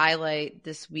want to highlight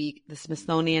this week the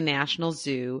Smithsonian National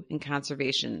Zoo and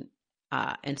Conservation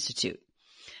Institute.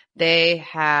 They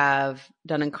have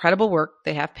done incredible work.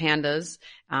 They have pandas,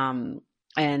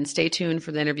 and stay tuned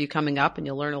for the interview coming up, and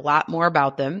you'll learn a lot more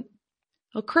about them.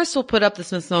 Well, Chris will put up the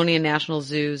Smithsonian National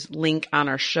Zoo's link on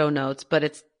our show notes, but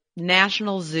it's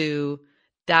nationalzoo.si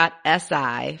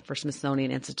for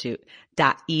Smithsonian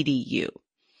Institute.edu.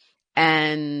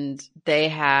 And they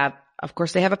have, of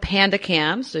course, they have a panda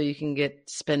cam, so you can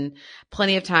spend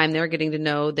plenty of time there getting to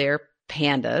know their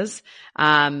pandas.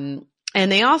 And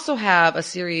they also have a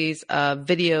series of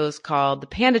videos called the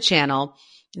Panda Channel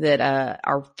that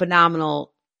are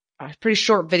phenomenal, pretty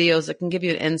short videos that can give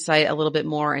you an insight a little bit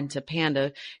more into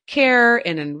panda care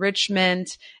and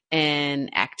enrichment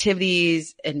and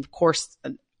activities, and of course,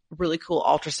 a really cool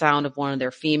ultrasound of one of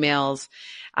their females.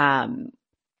 And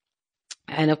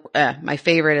my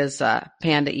favorite is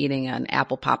panda eating an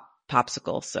apple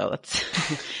popsicle. So it's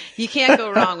you can't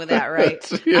go wrong with that,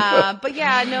 right? Yeah. But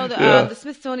yeah, no, the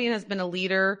Smithsonian has been a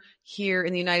leader here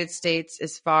in the United States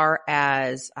as far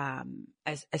as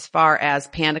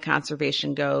panda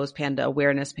conservation goes, panda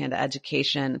awareness, panda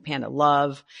education, panda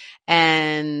love,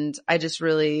 and I just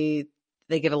really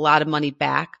they give a lot of money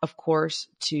back, of course,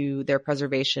 to their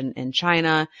preservation in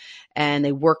China, and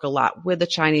they work a lot with the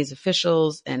Chinese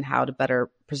officials and how to better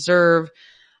preserve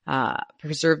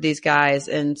these guys.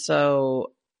 And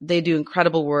so they do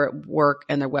incredible work,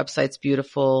 and their website's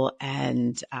beautiful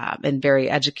and very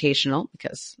educational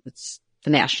because it's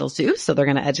the National Zoo, so they're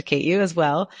going to educate you as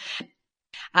well.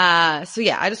 So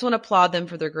yeah, I just want to applaud them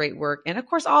for their great work, and of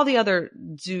course all the other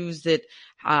zoos that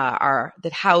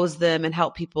house them and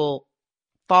help people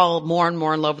fall more and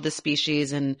more in love with the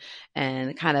species and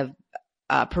kind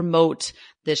of promote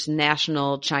this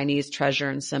national Chinese treasure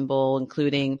and symbol,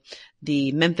 including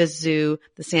the Memphis Zoo,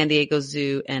 the San Diego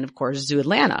Zoo, and of course Zoo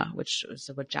Atlanta, which is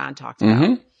what John talked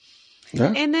about.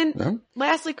 Yeah, and then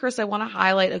lastly, Chris, I want to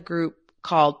highlight a group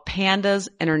called Pandas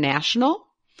International,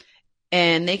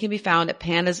 and they can be found at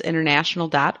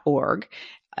pandasinternational.org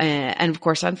and of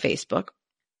course on Facebook.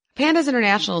 Pandas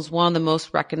International is one of the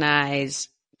most recognized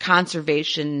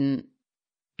conservation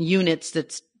units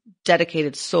that's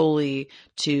dedicated solely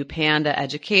to panda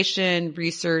education,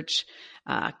 research,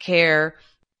 care.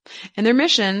 And their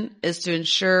mission is to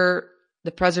ensure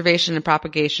the preservation and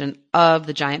propagation of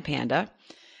the giant panda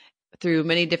through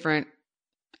many different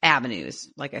avenues.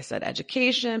 Like I said,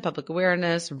 education, public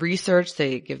awareness, research.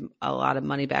 They give a lot of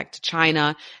money back to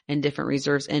China and different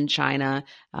reserves in China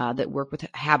that work with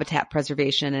habitat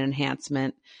preservation and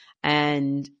enhancement.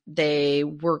 And they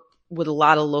work with a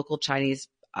lot of local Chinese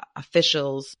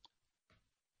officials.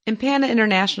 And Panda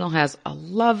International has a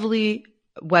lovely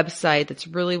website that's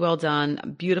really well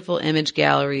done, beautiful image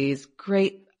galleries,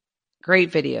 great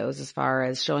videos as far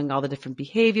as showing all the different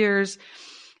behaviors.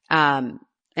 And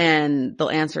they'll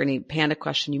answer any panda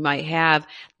question you might have.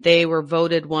 They were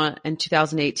voted in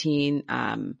 2018,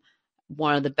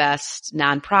 one of the best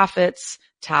nonprofits,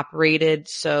 top rated.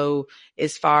 So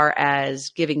as far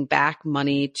as giving back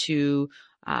money to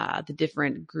the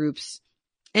different groups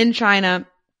in China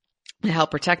to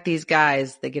help protect these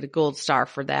guys, they get a gold star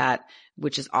for that,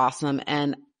 which is awesome.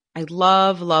 And I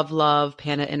love, love, love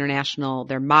Panda International. One of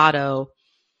their mottos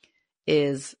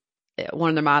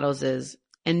is,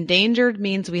 endangered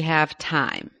means we have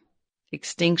time.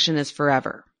 Extinction is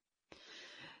forever.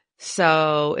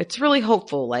 So it's really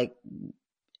hopeful. Like,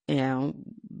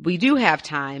 we do have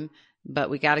time, but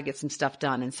we got to get some stuff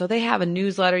done. And so they have a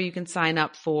newsletter you can sign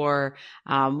up for,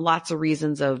 lots of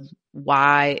reasons of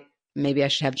why. Maybe I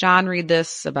should have John read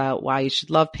this about why you should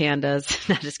love pandas.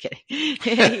 No, just kidding.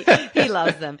 He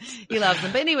loves them. He loves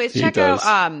them. But anyways, check out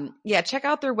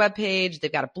their webpage.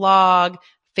 They've got a blog,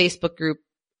 Facebook group,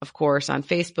 of course, on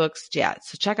Facebook. Yeah.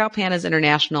 So check out Pandas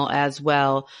International as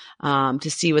well, to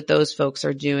see what those folks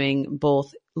are doing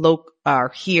both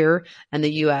here in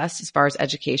the U.S. as far as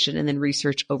education and then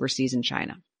research overseas in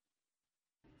China.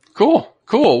 Cool.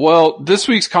 Well, this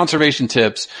week's conservation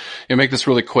tips, make this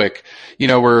really quick.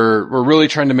 We're really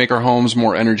trying to make our homes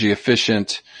more energy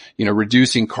efficient,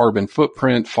 reducing carbon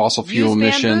footprint, fossil fuel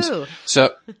emissions. Bamboo.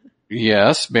 So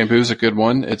yes, bamboo is a good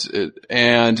one.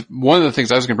 And one of the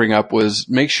things I was going to bring up was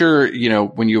make sure,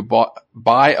 when you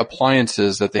buy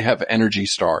appliances that they have Energy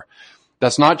Star.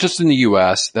 That's not just in the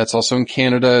US. That's also in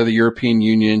Canada, the European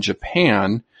Union,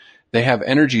 Japan. They have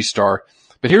Energy Star.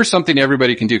 But here's something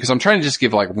everybody can do, because I'm trying to just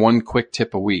give like one quick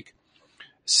tip a week.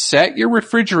 Set your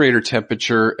refrigerator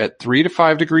temperature at 3 to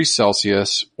 5 degrees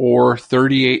Celsius or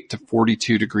 38 to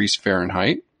 42 degrees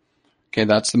Fahrenheit. Okay,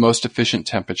 that's the most efficient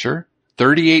temperature.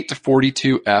 38 to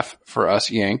 42 F for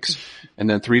us Yanks, and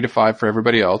then 3 to 5 for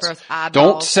everybody else. For us oddballs.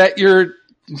 Don't set your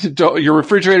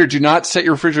refrigerator, do not set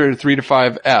your refrigerator to 3 to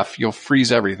 5 F. You'll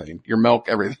freeze everything. You'll milk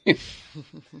everything.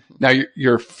 Now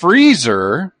your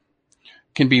freezer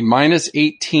can be minus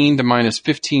 18 to minus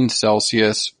 15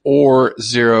 Celsius or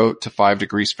 0 to 5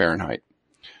 degrees Fahrenheit.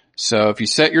 So if you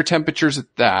set your temperatures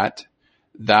at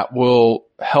that will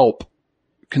help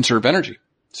conserve energy.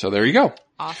 So there you go.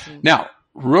 Awesome. Now,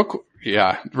 real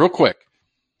quick.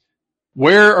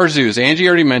 Where are zoos? Angie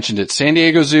already mentioned it. San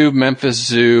Diego Zoo, Memphis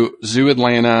Zoo, Zoo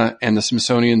Atlanta, and the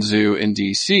Smithsonian Zoo in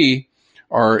DC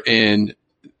are in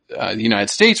the United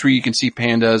States, where you can see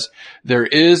pandas. There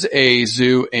is a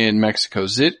zoo in Mexico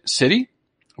City.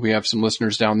 We have some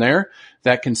listeners down there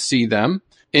that can see them.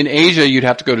 In Asia, you'd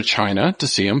have to go to China to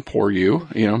see them. Poor you.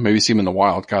 Maybe see them in the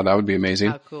wild. God, that would be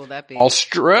amazing. How cool would that be?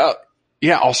 Australia,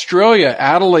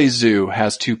 Adelaide Zoo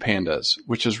has 2 pandas,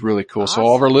 which is really cool. Awesome. So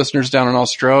all of our listeners down in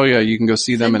Australia, you can go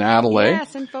see them in Adelaide. Yeah,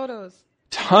 send photos.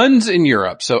 Tons in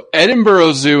Europe. So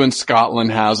Edinburgh Zoo in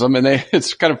Scotland has them, and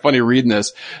it's kind of funny reading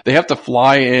this. They have to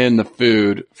fly in the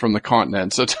food from the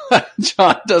continent. So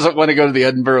John doesn't want to go to the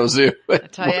Edinburgh Zoo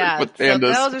with pandas. So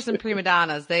those are some prima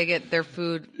donnas. They get their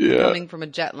food coming from a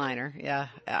jetliner. Yeah.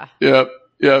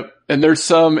 Yep. And there's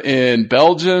some in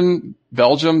Belgium,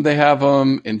 they have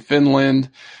them. In Finland,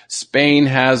 Spain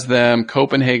has them.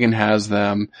 Copenhagen has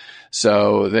them.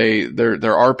 So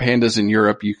there are pandas in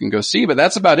Europe you can go see, but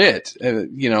that's about it.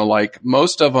 Like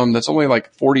most of them, that's only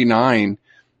like 49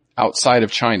 outside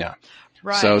of China.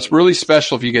 Right. So it's really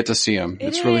special if you get to see them.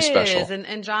 It's really special.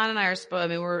 And John and I are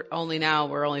we're only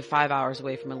 5 hours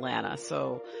away from Atlanta.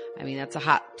 So, I mean, that's a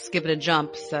hop, skip and a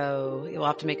jump. So you'll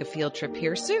have to make a field trip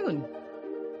here soon.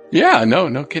 Yeah,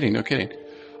 no kidding.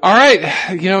 All right.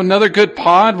 Another good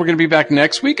pod. We're going to be back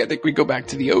next week. I think we go back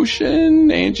to the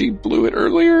ocean. Angie blew it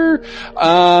earlier.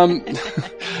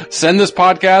 Send this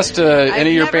podcast to any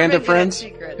of your panda friends.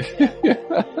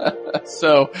 Yeah.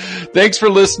 So thanks for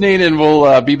listening, and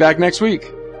we'll be back next week.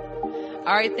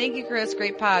 All right. Thank you, Chris.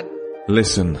 Great pod.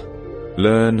 Listen,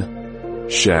 learn,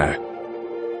 share.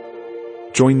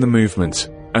 Join the movement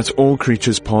at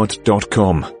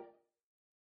allcreaturespod.com.